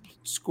points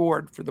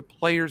scored for the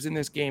players in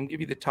this game. Give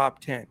you the top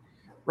 10.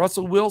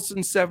 Russell Wilson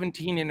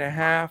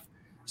 17.5,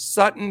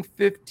 Sutton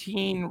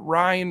 15,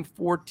 Ryan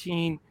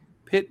 14,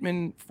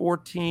 Pittman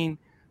 14,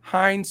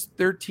 Hines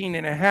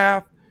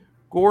 13.5,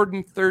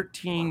 Gordon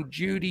 13,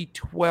 Judy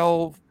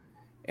 12,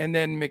 and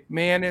then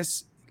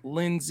McManus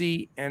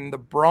Lindsey, and the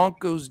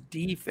Broncos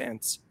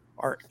defense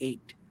are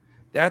 8.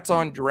 That's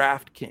on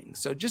DraftKings.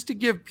 So just to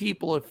give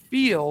people a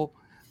feel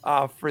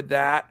for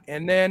that.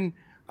 And then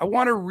I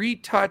want to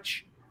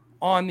retouch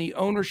on the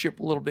ownership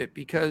a little bit,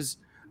 because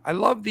I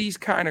love these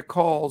kind of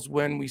calls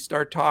when we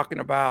start talking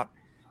about,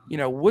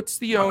 what's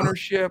the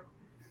ownership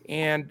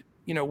and,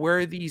 where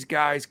are these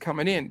guys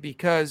coming in?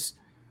 Because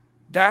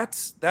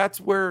that's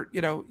where,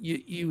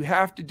 you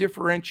have to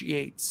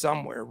differentiate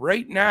somewhere.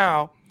 Right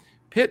now,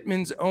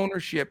 Pittman's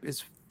ownership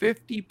is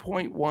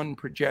 50.1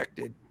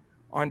 projected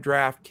on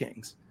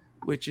DraftKings,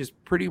 which is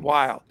pretty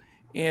wild.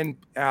 And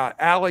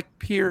Alec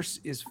Pierce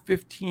is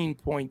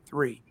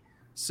 15.3.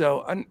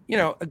 So,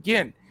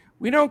 again,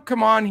 we don't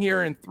come on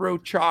here and throw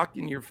chalk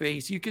in your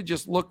face. You could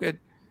just look at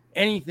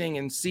anything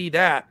and see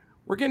that.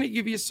 We're going to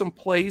give you some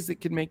plays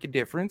that can make a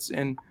difference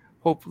and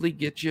hopefully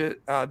get you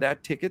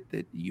that ticket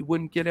that you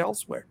wouldn't get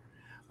elsewhere.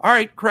 All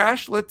right,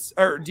 Crash,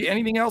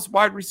 anything else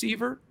wide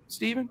receiver,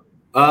 Steven?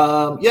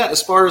 Yeah,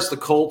 as far as the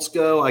Colts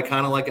go, I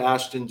kind of like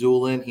Ashton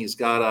Dulin. He's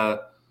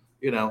got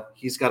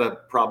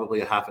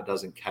probably a half a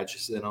dozen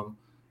catches in him.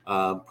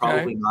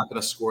 Probably not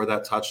going to score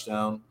that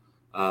touchdown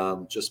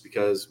just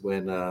because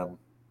when,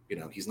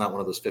 he's not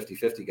one of those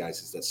 50-50 guys.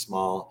 He's that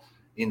small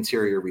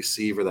interior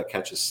receiver that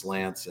catches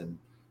slants and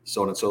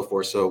so on and so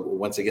forth. So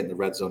once they get in the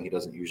red zone, he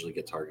doesn't usually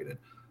get targeted.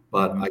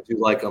 But I do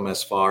like him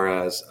as far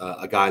as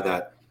a guy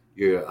that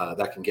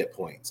that can get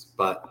points.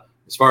 But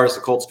as far as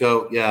the Colts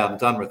go, yeah, I'm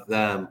done with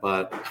them.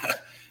 But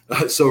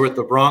so with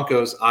the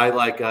Broncos, I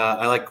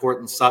like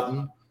Courtland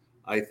Sutton.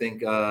 I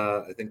think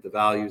the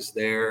value's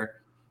there.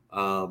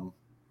 I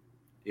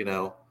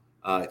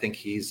think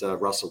he's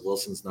Russell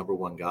Wilson's number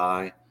one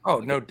guy. Oh,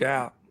 no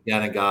doubt.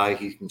 Again, a guy,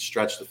 he can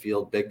stretch the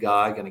field, big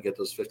guy, going to get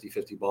those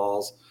 50-50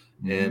 balls.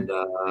 And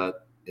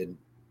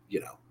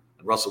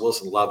Russell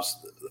Wilson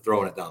loves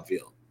throwing it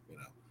downfield.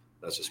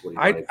 That's just what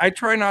I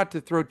try not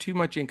to throw too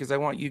much in because I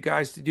want you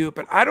guys to do it,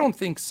 but I don't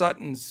think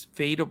Sutton's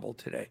fadeable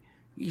today.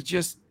 He's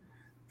just,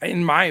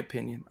 in my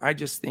opinion, I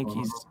just think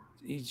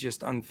he's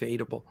just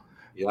unfadeable.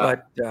 Yeah.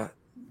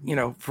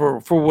 But for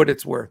what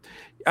it's worth,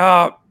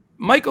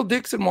 Michael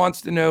Dixon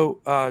wants to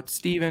know,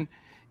 Steven,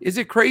 is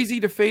it crazy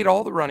to fade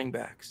all the running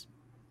backs?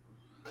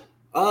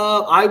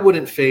 I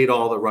wouldn't fade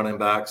all the running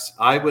backs.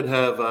 I would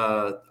have,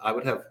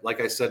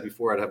 like I said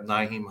before, I'd have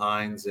Nyheim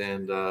Hines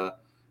and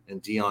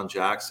Deion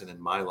Jackson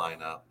in my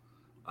lineup.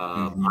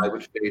 I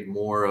would fade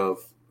more of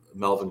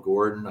Melvin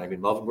Gordon. I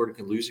mean, Melvin Gordon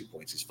can lose you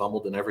points. He's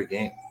fumbled in every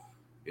game,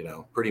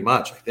 pretty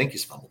much. I think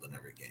he's fumbled in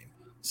every game.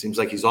 Seems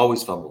like he's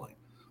always fumbling.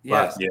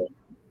 Yes.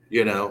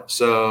 But,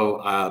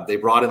 so they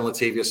brought in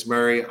Latavius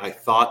Murray. I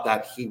thought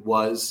that he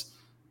was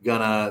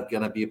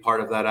gonna be a part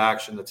of that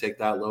action to take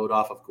that load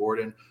off of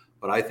Gordon,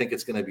 but I think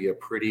it's going to be a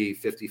pretty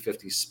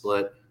 50-50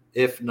 split.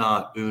 If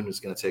not, Boone is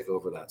going to take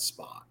over that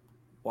spot.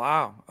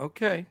 Wow.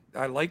 Okay.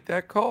 I like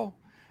that call.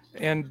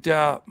 And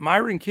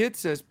Myron Kidd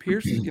says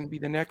Pierce is going to be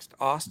the next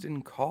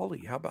Austin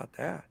Collie. How about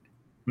that?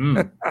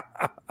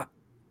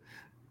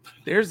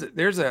 There's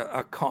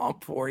a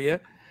comp for you.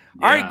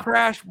 All right,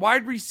 Crash,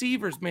 wide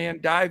receivers, man,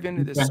 dive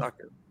into this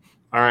sucker.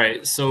 All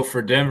right. So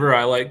for Denver,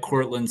 I like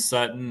Courtland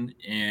Sutton.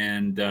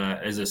 And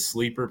as a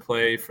sleeper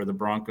play for the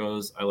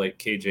Broncos, I like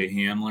KJ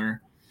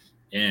Hamler.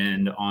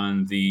 And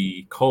on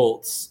the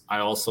Colts, I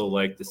also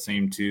like the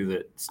same two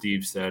that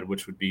Steve said,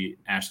 which would be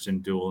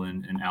Ashton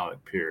Dulin and Alec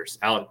Pierce.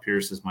 Alec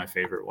Pierce is my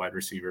favorite wide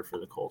receiver for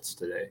the Colts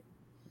today.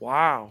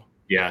 Wow.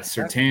 Yeah,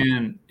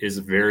 Surtain is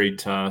very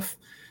tough.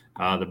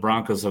 The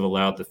Broncos have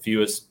allowed the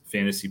fewest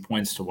fantasy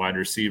points to wide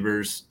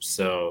receivers.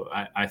 So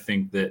I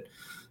think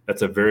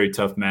that's a very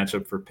tough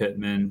matchup for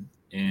Pittman.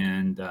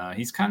 And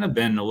he's kind of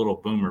been a little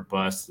boomer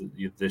bust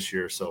this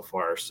year so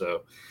far.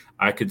 So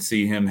I could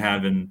see him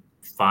having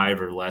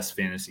 5 or less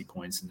fantasy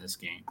points in this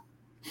game.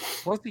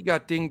 Plus, he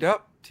got dinged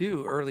up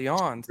too early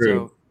on.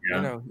 True.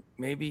 So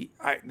maybe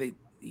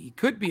he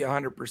could be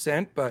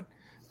 100%, but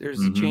there's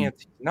a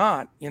chance he's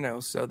not.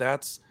 So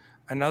that's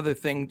another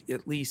thing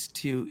at least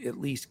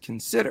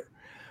consider.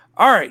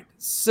 All right,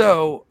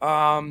 so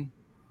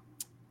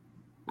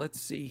let's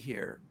see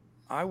here.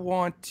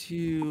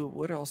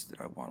 What else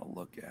did I want to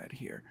look at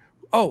here?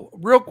 Oh,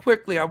 real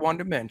quickly, I wanted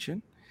to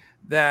mention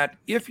that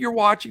if you're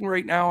watching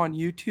right now on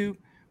YouTube,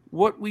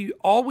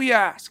 all we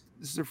ask,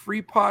 this is a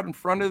free pod in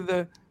front of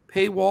the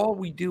paywall.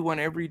 We do one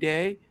every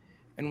day,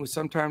 and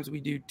sometimes we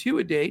do 2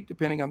 a day,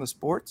 depending on the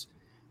sports.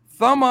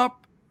 Thumb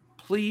up,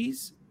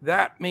 please.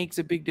 That makes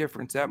a big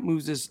difference. That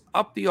moves us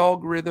up the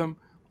algorithm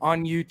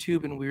on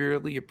YouTube, and we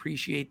really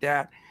appreciate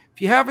that.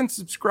 If you haven't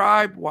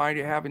subscribed, why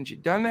haven't you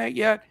done that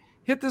yet?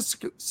 Hit the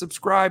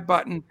subscribe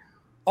button.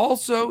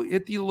 Also,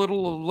 hit the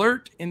little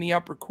alert in the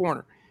upper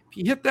corner. If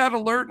you hit that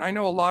alert, and I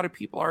know a lot of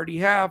people already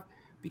have,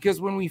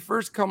 because when we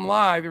first come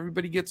live,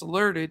 everybody gets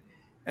alerted,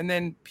 and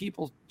then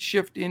people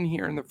shift in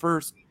here in the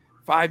first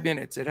 5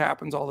 minutes. It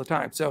happens all the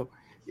time. So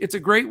it's a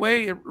great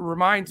way. It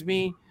reminds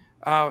me,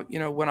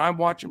 when I'm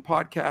watching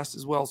podcasts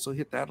as well. So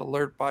hit that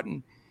alert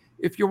button.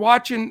 If you're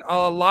watching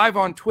live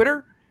on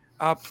Twitter,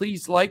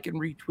 please like and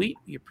retweet.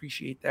 We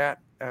appreciate that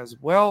as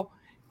well.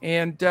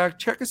 And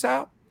check us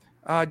out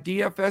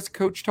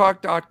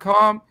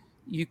dfscoachtalk.com.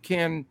 You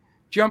can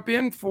jump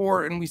in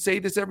for, and we say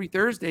this every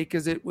Thursday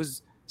because it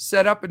was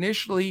set up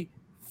initially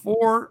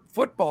for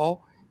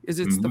football, is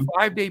it's the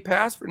 5-day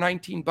pass for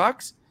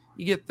 $19.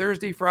 You get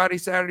Thursday, Friday,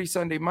 Saturday,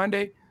 Sunday,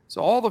 Monday.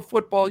 So all the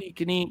football you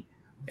can eat.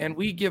 And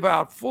we give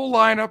out full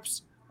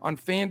lineups on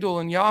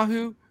FanDuel and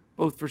Yahoo,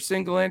 both for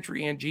single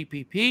entry and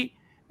GPP.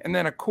 And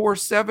then a core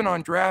 7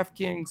 on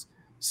DraftKings,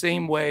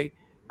 same way.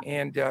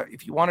 And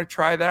if you want to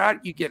try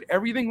that, you get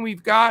everything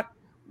we've got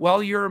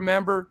while you're a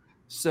member.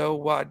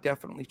 So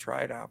definitely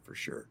try it out for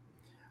sure.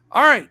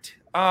 All right.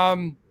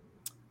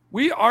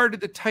 We are to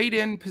the tight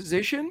end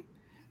position.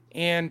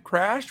 And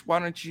Crash, why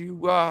don't you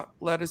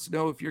let us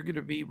know if you're going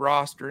to be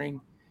rostering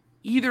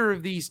either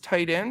of these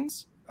tight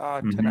ends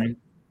tonight?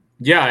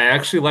 Yeah, I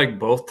actually like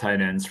both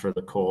tight ends for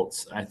the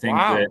Colts. I think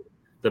that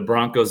the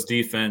Broncos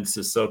defense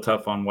is so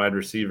tough on wide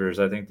receivers.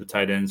 I think the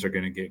tight ends are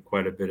going to get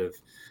quite a bit of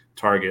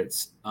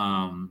targets.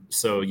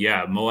 So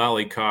yeah, Mo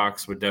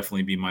Alie-Cox would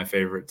definitely be my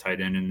favorite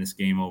tight end in this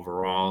game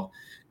overall.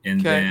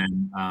 And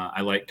then I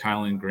like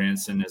Kylen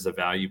Granson as a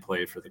value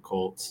play for the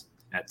Colts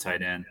at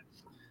tight end.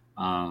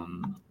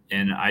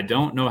 And I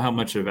don't know how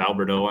much of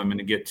Alberto I'm going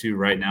to get to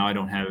right now. I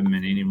don't have him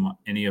in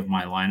any of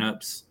my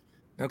lineups.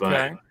 Okay.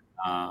 But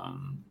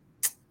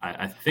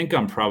I think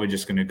I'm probably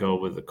just going to go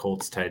with the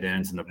Colts tight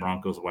ends and the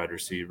Broncos wide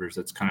receivers.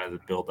 That's kind of the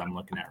build I'm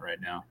looking at right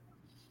now.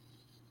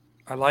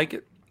 I like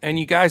it. And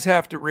you guys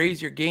have to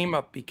raise your game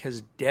up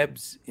because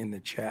Deb's in the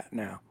chat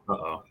now.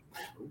 Uh-oh.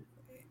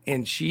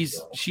 And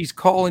she's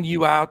calling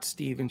you out,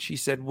 Steven. She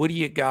said, "What do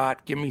you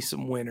got? Give me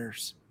some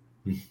winners."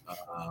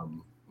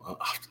 I'll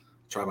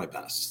try my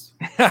best.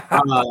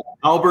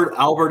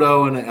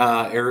 Alberto and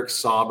Eric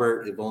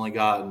Saubert have only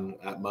gotten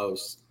at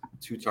most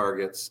 2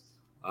 targets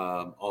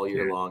all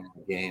year long in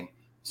the game.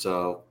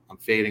 So I'm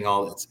fading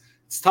all. It's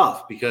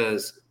tough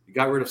because you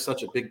got rid of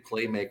such a big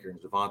playmaker in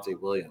Javonte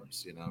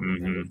Williams,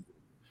 And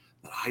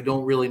I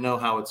don't really know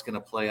how it's going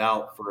to play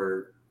out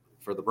for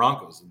the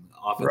Broncos and the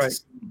offensive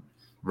scheme.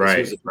 Right.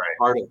 He was a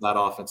part of that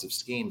offensive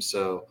scheme.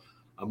 So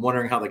I'm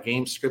wondering how the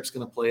game script's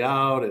going to play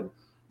out. And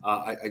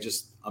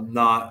I'm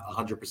not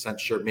 100%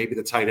 sure. Maybe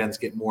the tight ends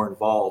get more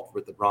involved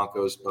with the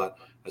Broncos. But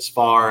as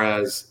far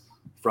as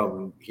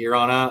from here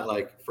on out,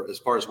 as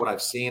far as what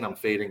I've seen, I'm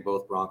fading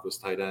both Broncos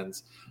tight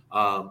ends.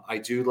 I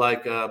do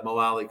like Mo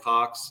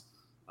Alie-Cox.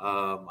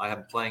 I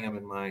am playing him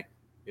in my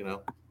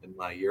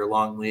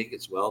year-long league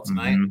as well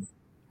tonight.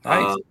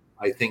 Nice.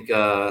 I think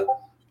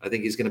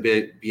he's going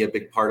to be a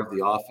big part of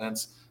the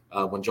offense.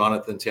 When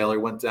Jonathan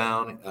Taylor went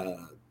down,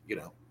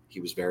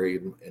 he was very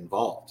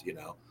involved.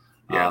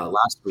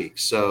 Last week.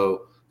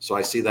 So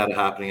I see that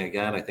happening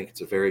again. I think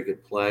it's a very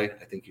good play.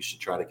 I think you should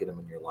try to get him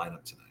in your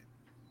lineup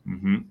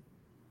tonight.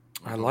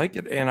 I like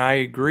it. And I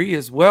agree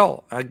as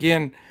well.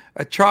 Again,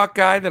 a chalk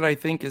guy that I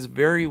think is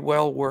very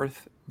well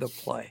worth the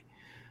play.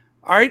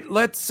 All right,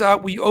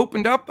 we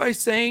opened up by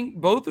saying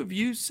both of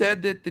you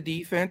said that the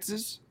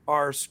defenses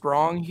are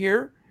strong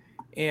here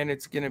and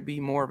it's going to be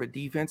more of a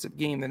defensive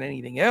game than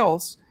anything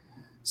else.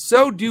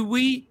 So do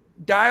we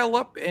dial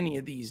up any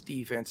of these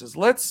defenses?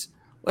 Let's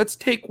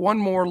take one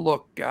more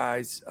look,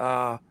 guys.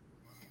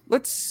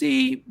 Let's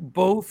see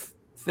both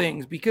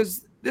things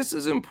because this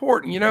is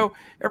important.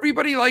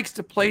 Everybody likes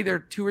to play their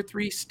 2 or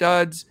 3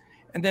 studs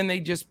and then they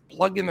just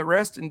plug in the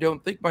rest and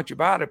don't think much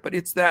about it. But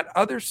it's that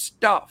other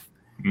stuff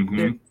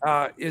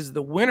that is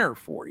the winner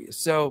for you.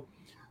 So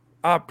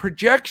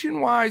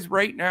projection-wise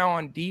right now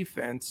on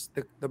defense,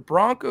 the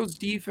Broncos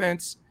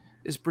defense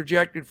is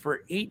projected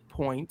for 8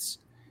 points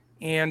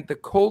and the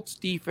Colts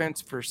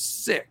defense for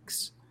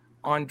 6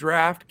 on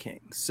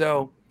DraftKings.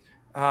 So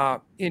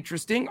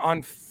interesting.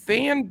 On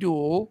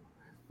FanDuel,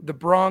 the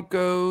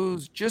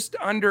Broncos just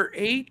under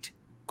 8,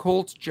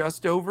 Colts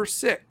just over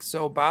 6.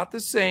 So about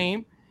the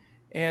same.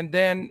 And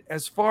then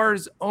as far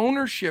as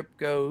ownership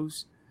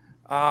goes,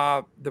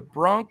 the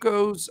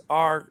Broncos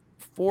are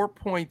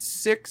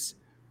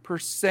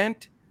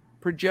 4.6%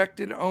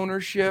 projected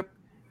ownership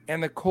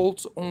and the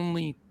Colts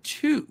only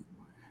 2.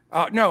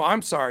 No,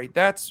 I'm sorry.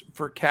 That's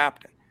for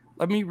captain.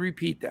 Let me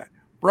repeat that.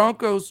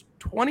 Broncos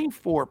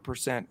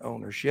 24%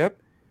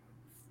 ownership,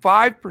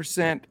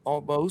 5%,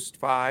 almost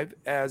 5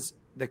 as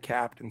the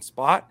captain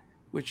spot,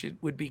 which it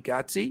would be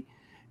gutsy,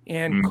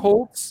 and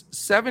Colts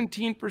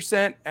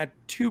 17% at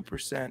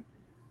 2%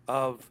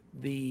 of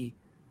the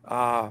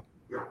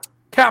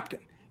captain.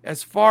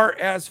 As far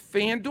as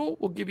FanDuel,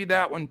 we'll give you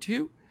that one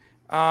too.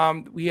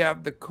 We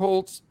have the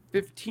Colts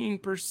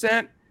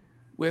 15%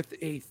 with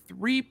a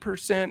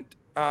 3%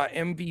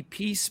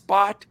 MVP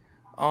spot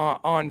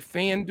on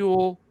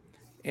FanDuel.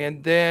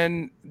 And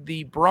then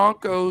the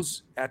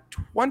Broncos at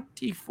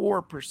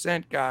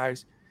 24%,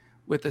 guys,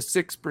 with a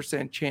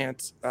 6%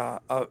 chance, a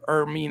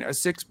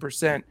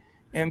 6%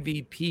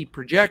 MVP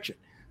projection.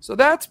 So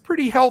that's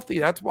pretty healthy.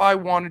 That's why I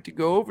wanted to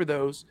go over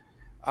those.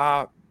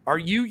 Are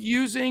you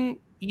using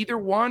either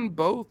one,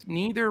 both,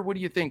 neither? What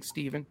do you think,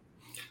 Steven?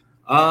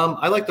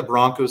 I like the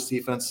Broncos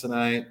defense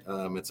tonight.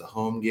 It's a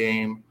home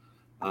game.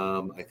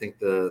 I think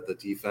the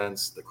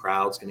defense, the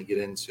crowd's going to get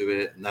into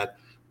it, and that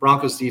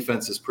Broncos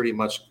defense is pretty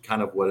much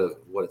kind of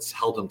what's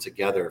held them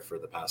together for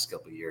the past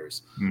couple of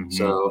years. Mm-hmm.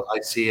 So I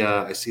see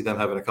them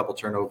having a couple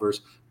turnovers,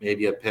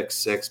 maybe a pick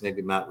six,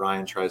 maybe Matt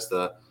Ryan tries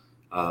to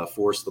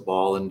force the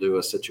ball into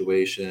a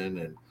situation,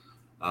 and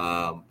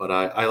but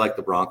I like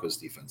the Broncos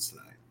defense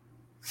tonight.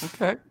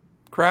 Okay,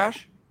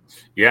 Crash.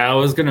 Yeah, I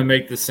was going to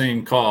make the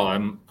same call.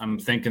 I'm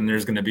thinking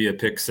there's going to be a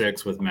pick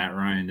six with Matt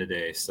Ryan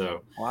today.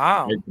 So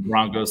wow, I like the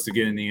Broncos to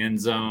get in the end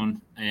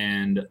zone,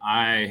 and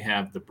I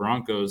have the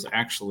Broncos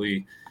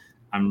actually.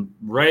 I'm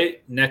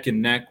right neck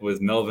and neck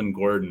with Melvin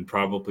Gordon,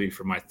 probably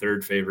for my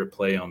third favorite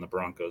play on the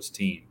Broncos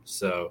team.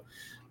 So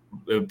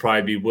it would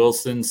probably be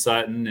Wilson,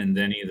 Sutton, and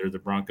then either the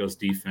Broncos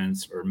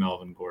defense or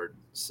Melvin Gordon.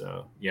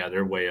 So yeah,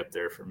 they're way up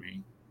there for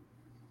me.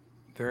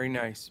 Very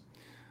nice.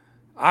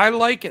 I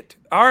like it.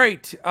 All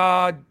right.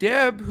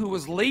 Deb, who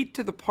was late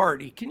to the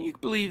party. Can you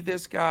believe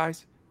this,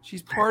 guys?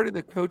 She's part of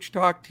the Coach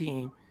Talk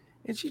team,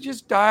 and she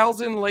just dials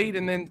in late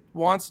and then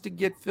wants to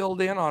get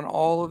filled in on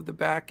all of the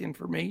back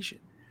information.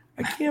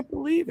 I can't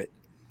believe it.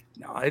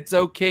 No, it's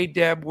okay,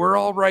 Deb. We're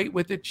all right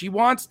with it. She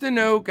wants to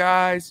know,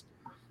 guys,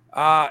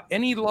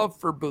 any love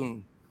for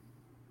Boone?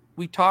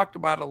 We talked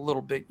about it a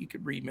little bit. You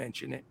could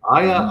re-mention it.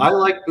 I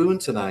like Boone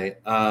tonight.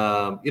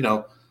 Last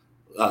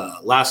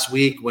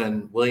week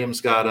when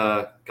Williams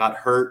got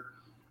hurt,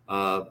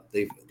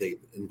 they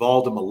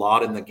involved him a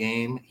lot in the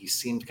game. He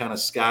seemed kind of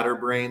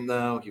scatterbrained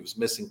though. He was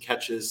missing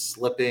catches,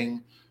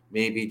 slipping,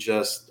 maybe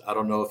just, I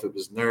don't know if it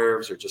was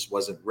nerves or just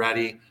wasn't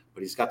ready,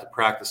 but he's got to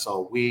practice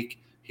all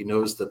week. He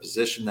knows the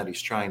position that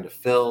he's trying to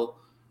fill,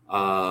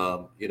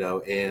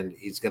 and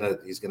he's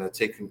gonna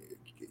take,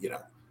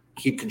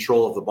 keep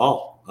control of the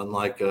ball,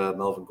 unlike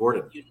Melvin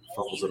Gordon,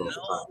 fumbles it all the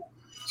time.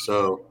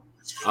 So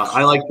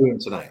I like Boone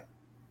tonight.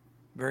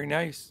 Very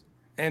nice.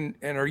 And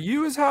are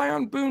you as high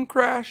on Boone,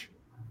 Crash?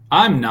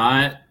 I'm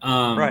not.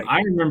 Right.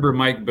 I remember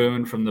Mike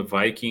Boone from the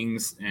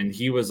Vikings, and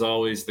he was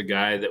always the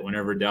guy that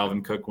whenever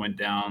Dalvin Cook went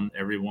down,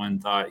 everyone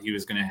thought he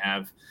was going to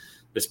have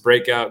this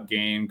breakout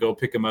game, go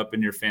pick him up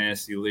in your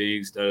fantasy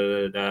leagues,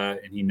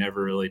 and he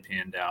never really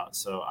panned out.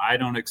 So I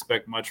don't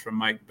expect much from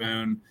Mike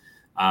Boone.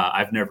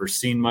 I've never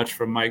seen much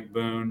from Mike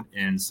Boone,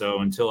 and so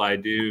until I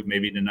do,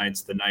 maybe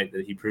tonight's the night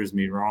that he proves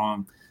me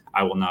wrong,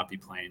 I will not be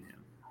playing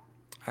him.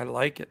 I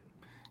like it.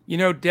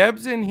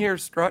 Deb's in here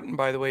strutting,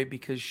 by the way,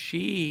 because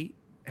she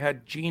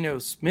had Geno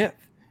Smith.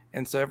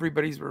 And so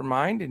everybody's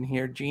reminding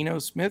here, Geno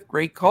Smith,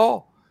 great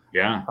call.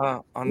 Yeah.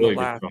 On really the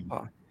last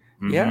pod.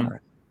 Mm-hmm. Yeah.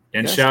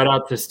 And shout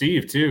out to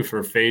Steve, too,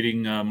 for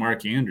fading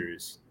Mark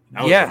Andrews.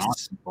 That was an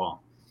awesome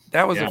call.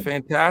 That was a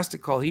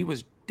fantastic call. He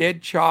was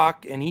dead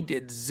chalk, and he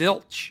did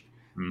zilch.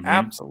 Mm-hmm.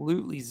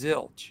 Absolutely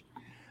zilch.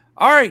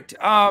 All right.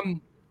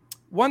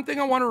 One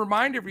thing I want to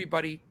remind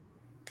everybody,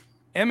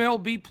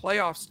 MLB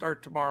playoffs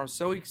start tomorrow.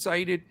 So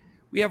excited.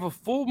 We have a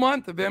full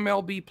month of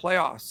MLB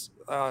playoffs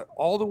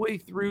all the way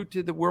through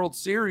to the World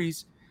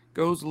Series.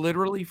 Goes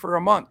literally for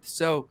a month.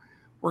 So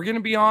we're going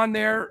to be on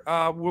there.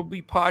 We'll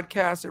be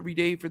podcasts every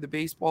day for the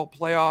baseball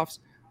playoffs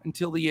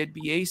until the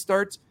NBA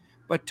starts.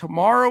 But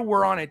tomorrow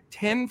we're on at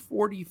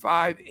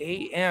 10:45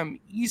 a.m.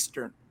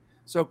 Eastern.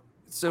 So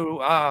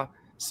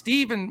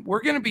Steven,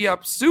 we're going to be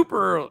up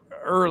super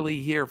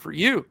early here for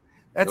you.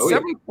 That's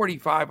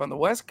 7:45 on the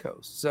West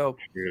Coast. So,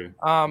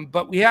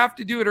 but we have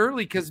to do it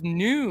early because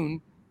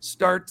noon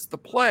starts the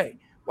play.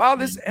 Wow,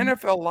 this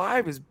NFL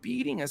Live is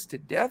beating us to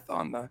death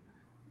on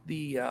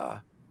the.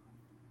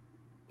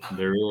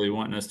 They're really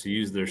wanting us to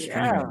use their stream.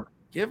 Yeah,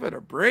 give it a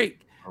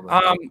break.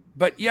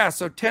 But yeah,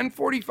 so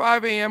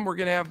 10:45 a.m. we're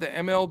gonna have the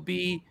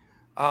MLB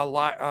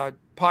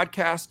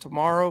podcast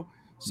tomorrow.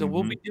 So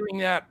we'll be doing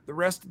that the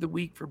rest of the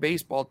week for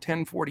baseball,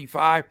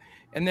 10:45.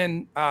 And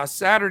then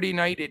Saturday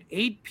night at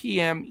 8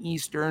 p.m.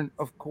 Eastern,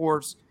 of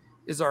course,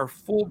 is our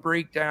full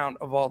breakdown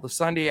of all the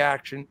Sunday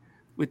action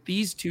with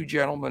these two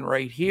gentlemen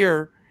right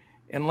here,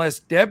 unless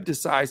Deb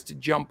decides to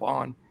jump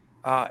on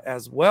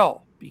as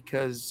well,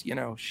 because,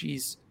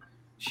 she's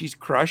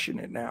crushing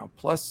it now.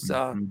 Plus,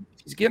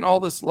 she's getting all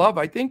this love.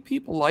 I think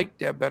people like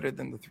Deb better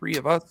than the three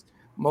of us,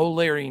 Mo,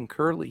 Larry, and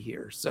Curly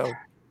here. So,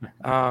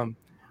 all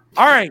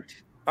right.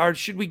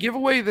 Should we give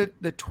away the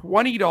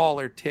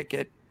 $20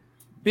 ticket?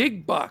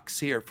 Big bucks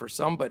here for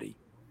somebody.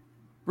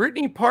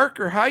 Brittany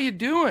Parker, how you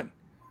doing?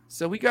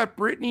 So we got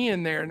Brittany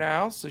in there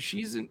now. So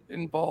she's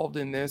involved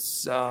in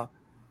this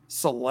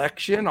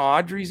selection.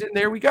 Audrey's in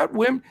there. We got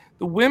women.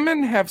 The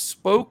women have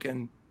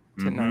spoken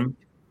tonight.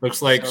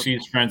 Looks like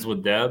she's friends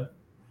with Deb,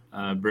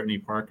 Brittany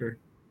Parker.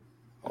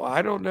 Well,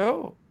 I don't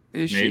know.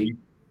 Is she?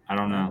 I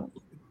don't know.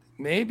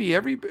 Maybe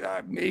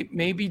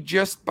maybe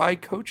just by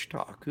Coach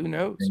Talk. Who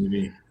knows?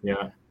 Maybe,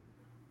 yeah.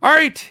 All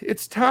right,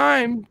 it's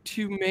time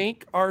to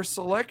make our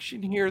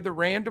selection here. The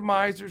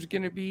randomizer is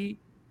going to be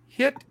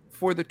hit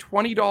for the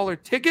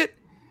 $20 ticket.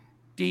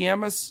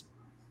 DM us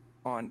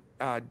on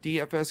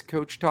DFS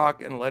Coach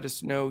Talk and let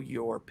us know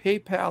your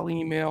PayPal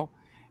email,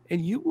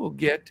 and you will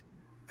get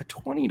a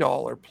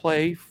 $20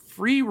 play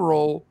free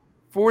roll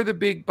for the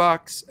big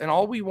bucks. And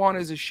all we want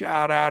is a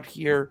shout out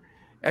here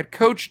at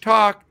Coach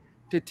Talk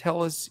to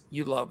tell us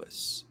you love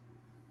us.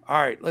 All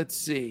right, let's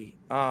see.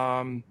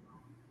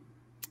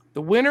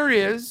 The winner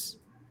is,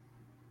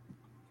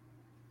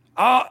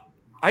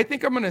 I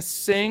think I'm going to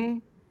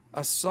sing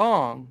a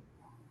song.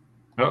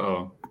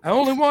 Uh-oh. I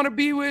only want to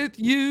be with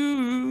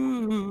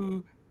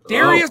you.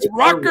 Darius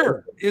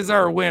Rucker is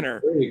our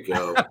winner. There you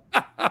go.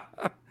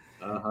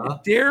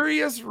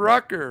 Darius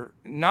Rucker,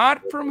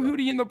 not from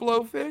Hootie and the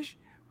Blowfish,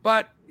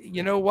 but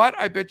you know what?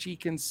 I bet you he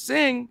can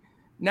sing.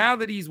 Now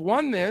that he's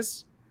won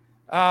this,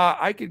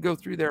 I could go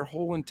through their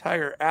whole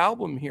entire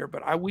album here,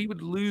 but we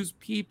would lose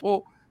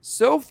people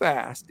so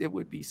fast it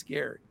would be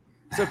scary.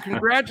 So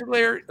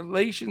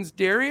congratulations,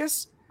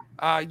 Darius.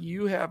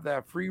 You have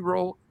that free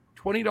roll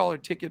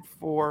 $20 ticket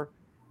for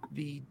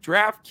the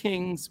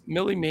DraftKings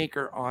Millie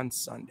Maker on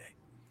Sunday.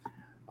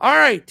 All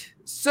right,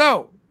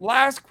 so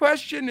last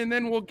question, and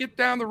then we'll get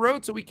down the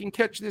road so we can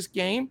catch this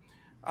game.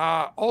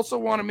 Also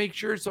want to make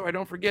sure, so I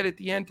don't forget at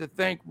the end, to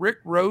thank Rick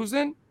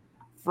Rosen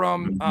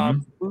from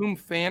Boom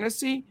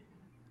Fantasy.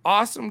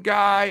 Awesome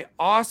guy,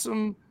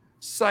 awesome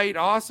site,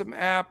 awesome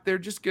app. They're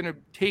just going to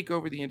take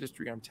over the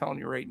industry, I'm telling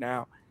you right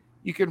now.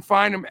 You can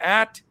find them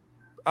at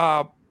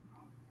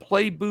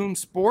Play Boom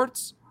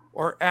Sports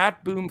or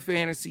at Boom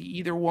Fantasy,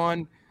 either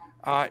one.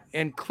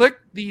 And click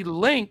the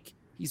link.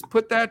 He's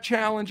put that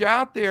challenge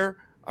out there,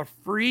 a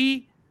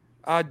free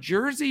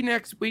jersey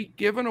next week,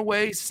 given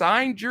away,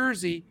 signed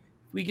jersey.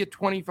 We get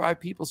 25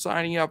 people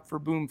signing up for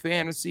Boom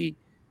Fantasy.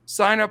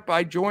 Sign up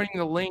by joining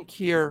the link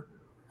here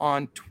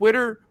on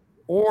Twitter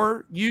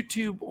or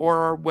YouTube or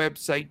our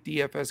website,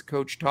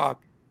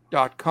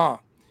 dfscoachtalk.com.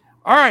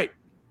 All right.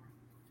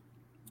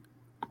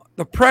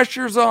 The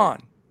pressure's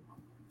on.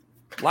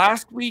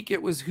 Last week,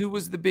 it was who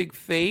was the big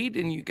fade,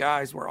 and you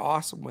guys were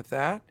awesome with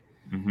that.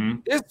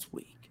 This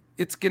week,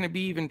 it's going to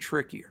be even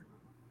trickier.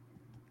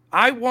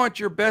 I want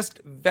your best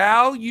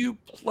value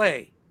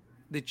play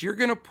that you're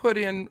going to put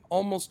in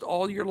almost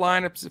all your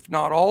lineups, if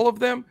not all of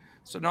them.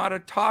 So not a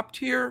top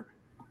tier,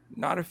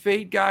 not a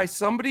fade guy,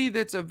 somebody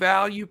that's a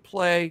value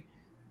play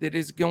that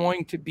is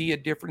going to be a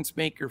difference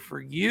maker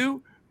for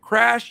you.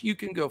 Crash, you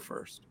can go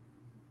first.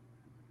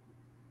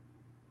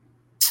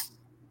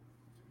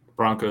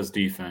 Broncos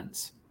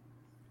defense.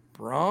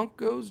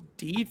 Broncos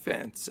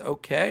defense.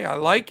 Okay, I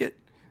like it.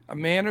 A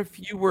man of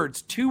few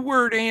words.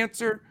 2-word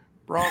answer,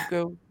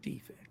 Bronco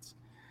defense.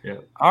 Yeah.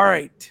 All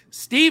right,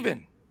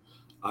 Steven.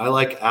 I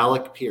like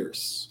Alec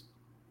Pierce.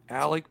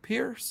 Alec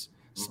Pierce.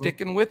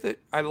 Sticking with it.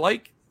 I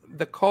like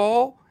the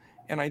call,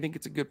 and I think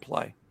it's a good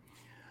play.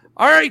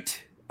 All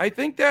right, I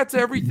think that's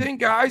everything,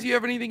 guys. You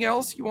have anything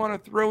else you want to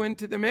throw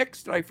into the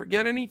mix? Did I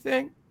forget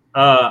anything?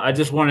 I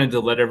just wanted to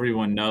let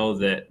everyone know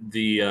that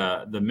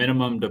the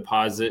minimum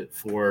deposit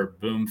for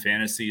Boom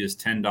Fantasy is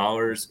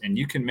 $10, and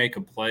you can make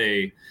a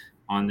play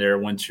on there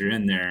once you're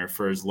in there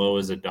for as low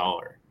as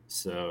 $1.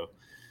 So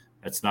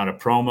that's not a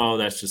promo.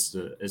 That's just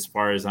as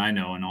far as I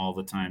know, an all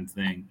the time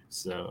thing.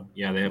 So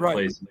yeah, they have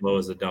plays as low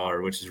as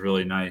 $1, which is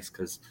really nice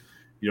because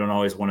you don't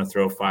always want to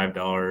throw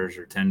 $5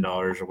 or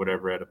 $10 or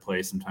whatever at a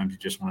play. Sometimes you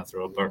just want to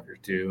throw $1 or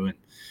 $2 and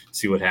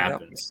see what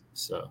happens.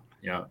 So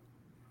yeah.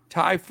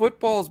 Ty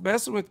Football's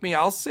messing with me.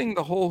 I'll sing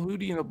the whole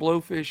Hootie and the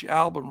Blowfish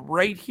album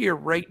right here,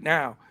 right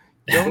now.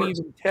 Don't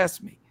even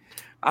test me.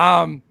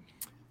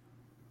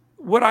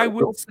 What I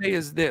will say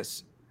is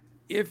this.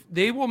 If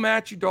they will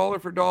match you dollar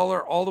for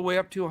dollar all the way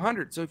up to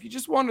 100. So if you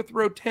just want to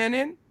throw 10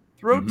 in,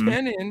 throw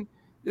 10 in.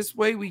 This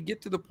way we get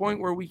to the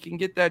point where we can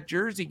get that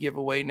jersey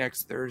giveaway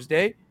next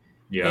Thursday.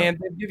 Yeah. And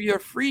they give you a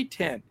free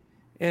 10.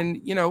 And,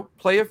 you know,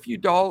 play a few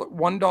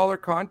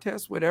 $1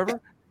 contests,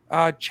 whatever.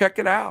 Check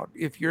it out.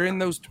 If you're in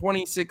those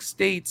 26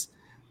 states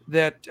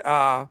that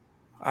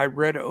I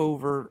read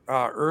over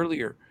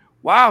earlier.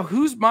 Wow,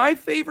 who's my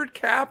favorite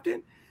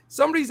captain?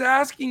 Somebody's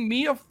asking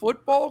me a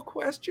football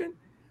question?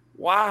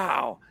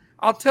 Wow.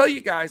 I'll tell you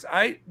guys,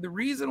 the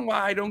reason why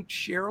I don't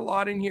share a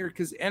lot in here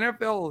because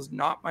NFL is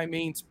not my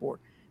main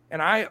sport.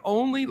 And I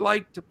only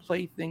like to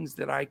play things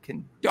that I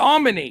can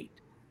dominate.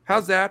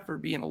 How's that for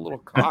being a little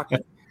cocky?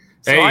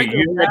 So hey,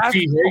 you had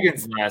T.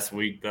 Higgins last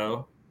week,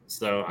 though.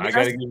 So I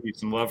got to give you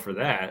some love for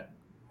that.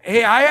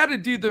 Hey, I had to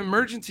do the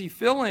emergency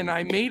fill-in.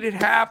 I made it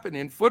happen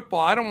in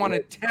football. I don't want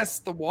to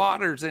test the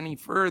waters any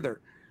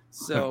further.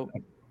 So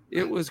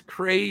it was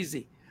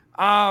crazy.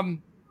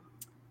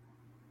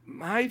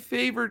 My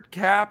favorite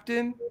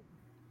captain,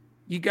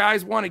 you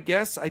guys want to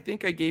guess? I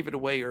think I gave it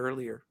away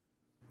earlier.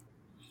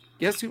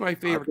 Guess who my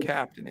favorite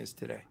captain is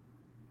today?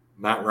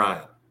 Matt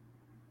Ryan.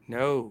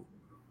 No.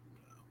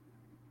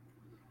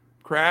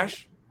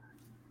 Crash?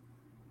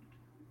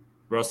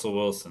 Russell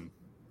Wilson.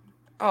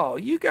 Oh,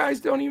 you guys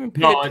don't even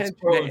pay attention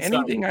to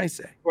anything I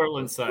say.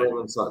 Courtland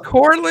Sutton.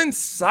 Courtland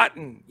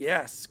Sutton.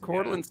 Yes,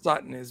 Courtland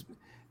Sutton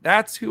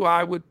that's who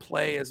I would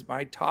play as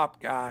my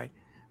top guy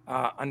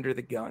under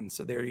the gun.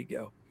 So there you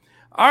go.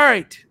 All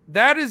right,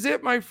 that is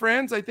it, my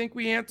friends. I think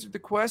we answered the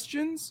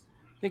questions.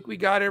 I think we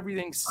got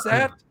everything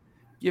set.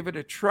 Give it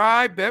a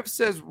try. Bev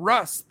says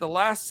Russ, the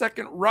last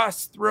second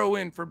Russ throw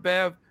in for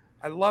Bev.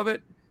 I love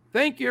it.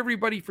 Thank you,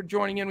 everybody, for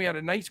joining in. We had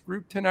a nice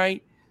group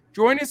tonight.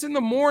 Join us in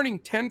the morning,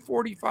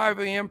 10:45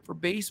 a.m. for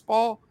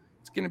baseball.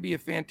 It's going to be a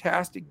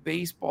fantastic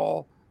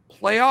baseball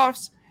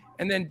playoffs.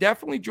 And then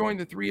definitely join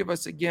the three of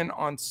us again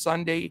on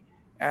Saturday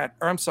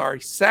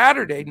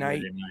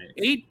night,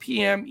 8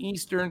 p.m.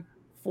 Eastern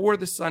for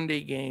the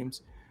Sunday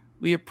games.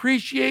 We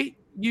appreciate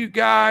you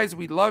guys.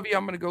 We love you.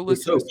 I'm going to go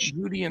listen to some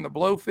Hootie and the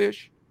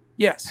Blowfish.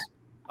 Yes.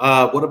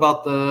 What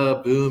about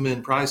the Boom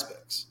and Prize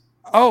Picks?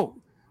 Oh,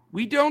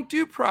 we don't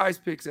do Prize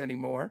Picks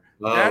anymore.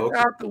 That's okay.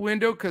 out the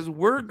window because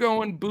we're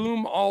going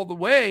Boom all the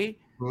way.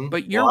 Mm-hmm.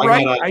 But you're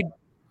right.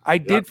 I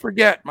did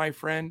forget, my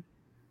friend.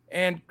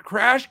 And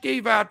Crash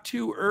gave out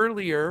 2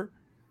 earlier.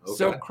 Okay.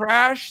 So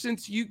Crash,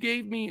 since you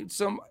gave me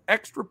some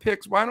extra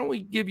picks, why don't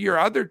we give your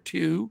other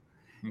 2?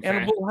 Okay.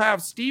 And we'll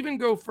have Steven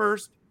go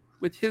first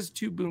with his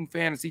 2 Boom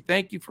Fantasy.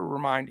 Thank you for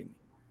reminding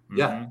me.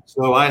 Yeah. Mm-hmm.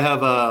 So I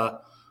have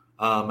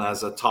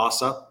as a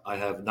toss-up, I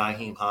have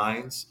Nyheim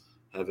Hines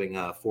having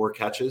 4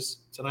 catches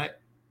tonight.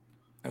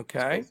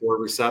 Okay. So 4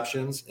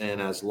 receptions.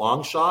 And as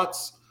long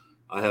shots,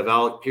 I have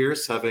Alec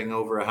Pierce having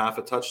over a half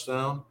a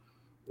touchdown,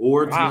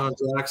 or Deion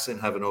Jackson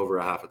having over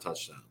a half a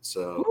touchdown.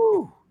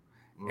 So,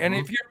 and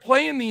if you're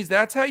playing these,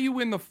 that's how you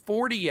win the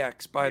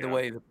 40x, by the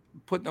way,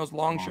 putting those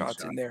long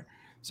shots in there.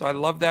 So I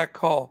love that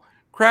call.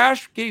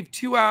 Crash gave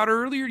 2 out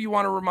earlier. You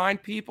want to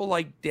remind people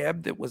like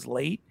Deb that was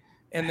late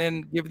and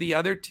then give the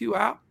other 2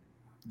 out?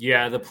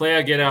 Yeah, the play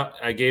I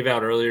gave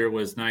out earlier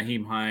was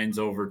Nyheim Hines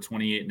over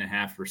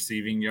 28.5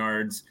 receiving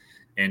yards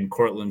and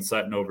Cortland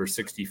Sutton over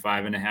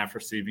 65.5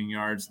 receiving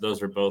yards.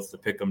 Those are both the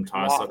pick'em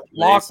toss-up plays.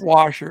 Lock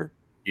washer.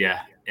 Yeah.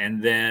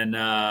 And then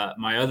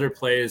my other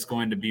play is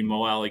going to be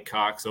Mo Alley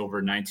Cox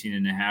over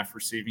 19.5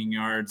 receiving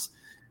yards.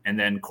 And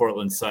then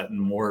Cortland Sutton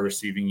more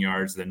receiving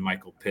yards than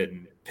Michael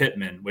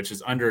Pittman, which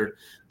is under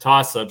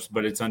toss-ups,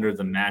 but it's under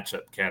the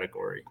matchup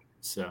category.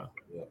 So,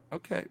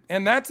 okay.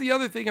 And that's the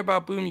other thing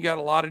about Boom. You got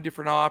a lot of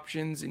different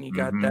options, and you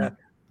got that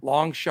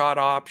long shot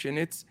option.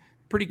 It's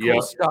pretty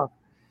cool stuff.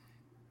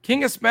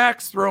 King of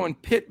Smacks throwing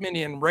Pittman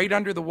in right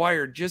under the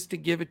wire just to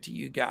give it to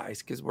you guys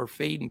because we're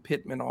fading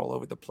Pittman all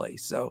over the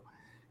place. So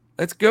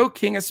let's go,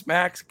 King of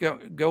Smacks,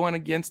 going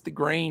against the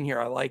grain here.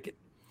 I like it.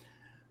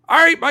 All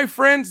right, my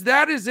friends,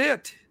 that is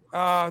it.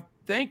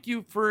 Thank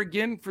you for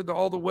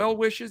all the well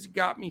wishes. You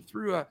got me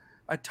through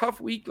a tough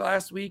week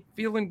last week.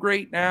 Feeling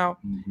great now,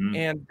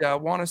 and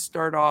want to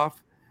start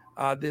off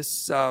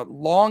this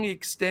long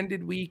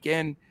extended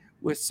weekend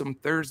with some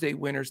Thursday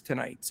winners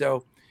tonight.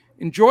 So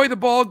enjoy the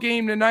ball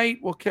game tonight.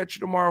 We'll catch you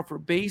tomorrow for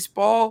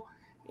baseball,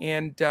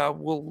 and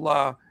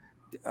we'll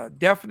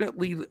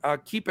definitely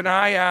keep an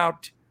eye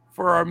out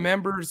for our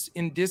members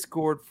in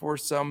Discord for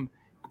some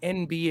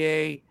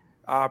NBA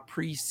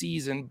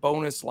preseason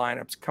bonus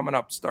lineups coming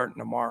up starting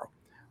tomorrow.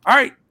 All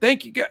right.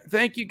 Thank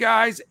you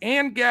guys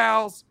and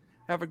gals.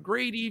 Have a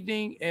great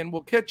evening, and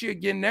we'll catch you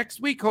again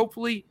next week,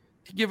 hopefully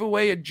to give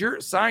away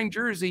a signed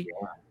jersey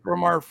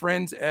from our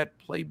friends at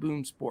Play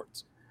Boom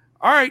Sports.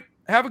 All right.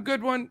 Have a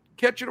good one.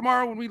 Catch you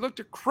tomorrow when we look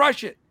to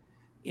crush it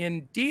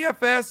in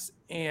DFS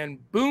and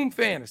Boom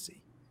Fantasy.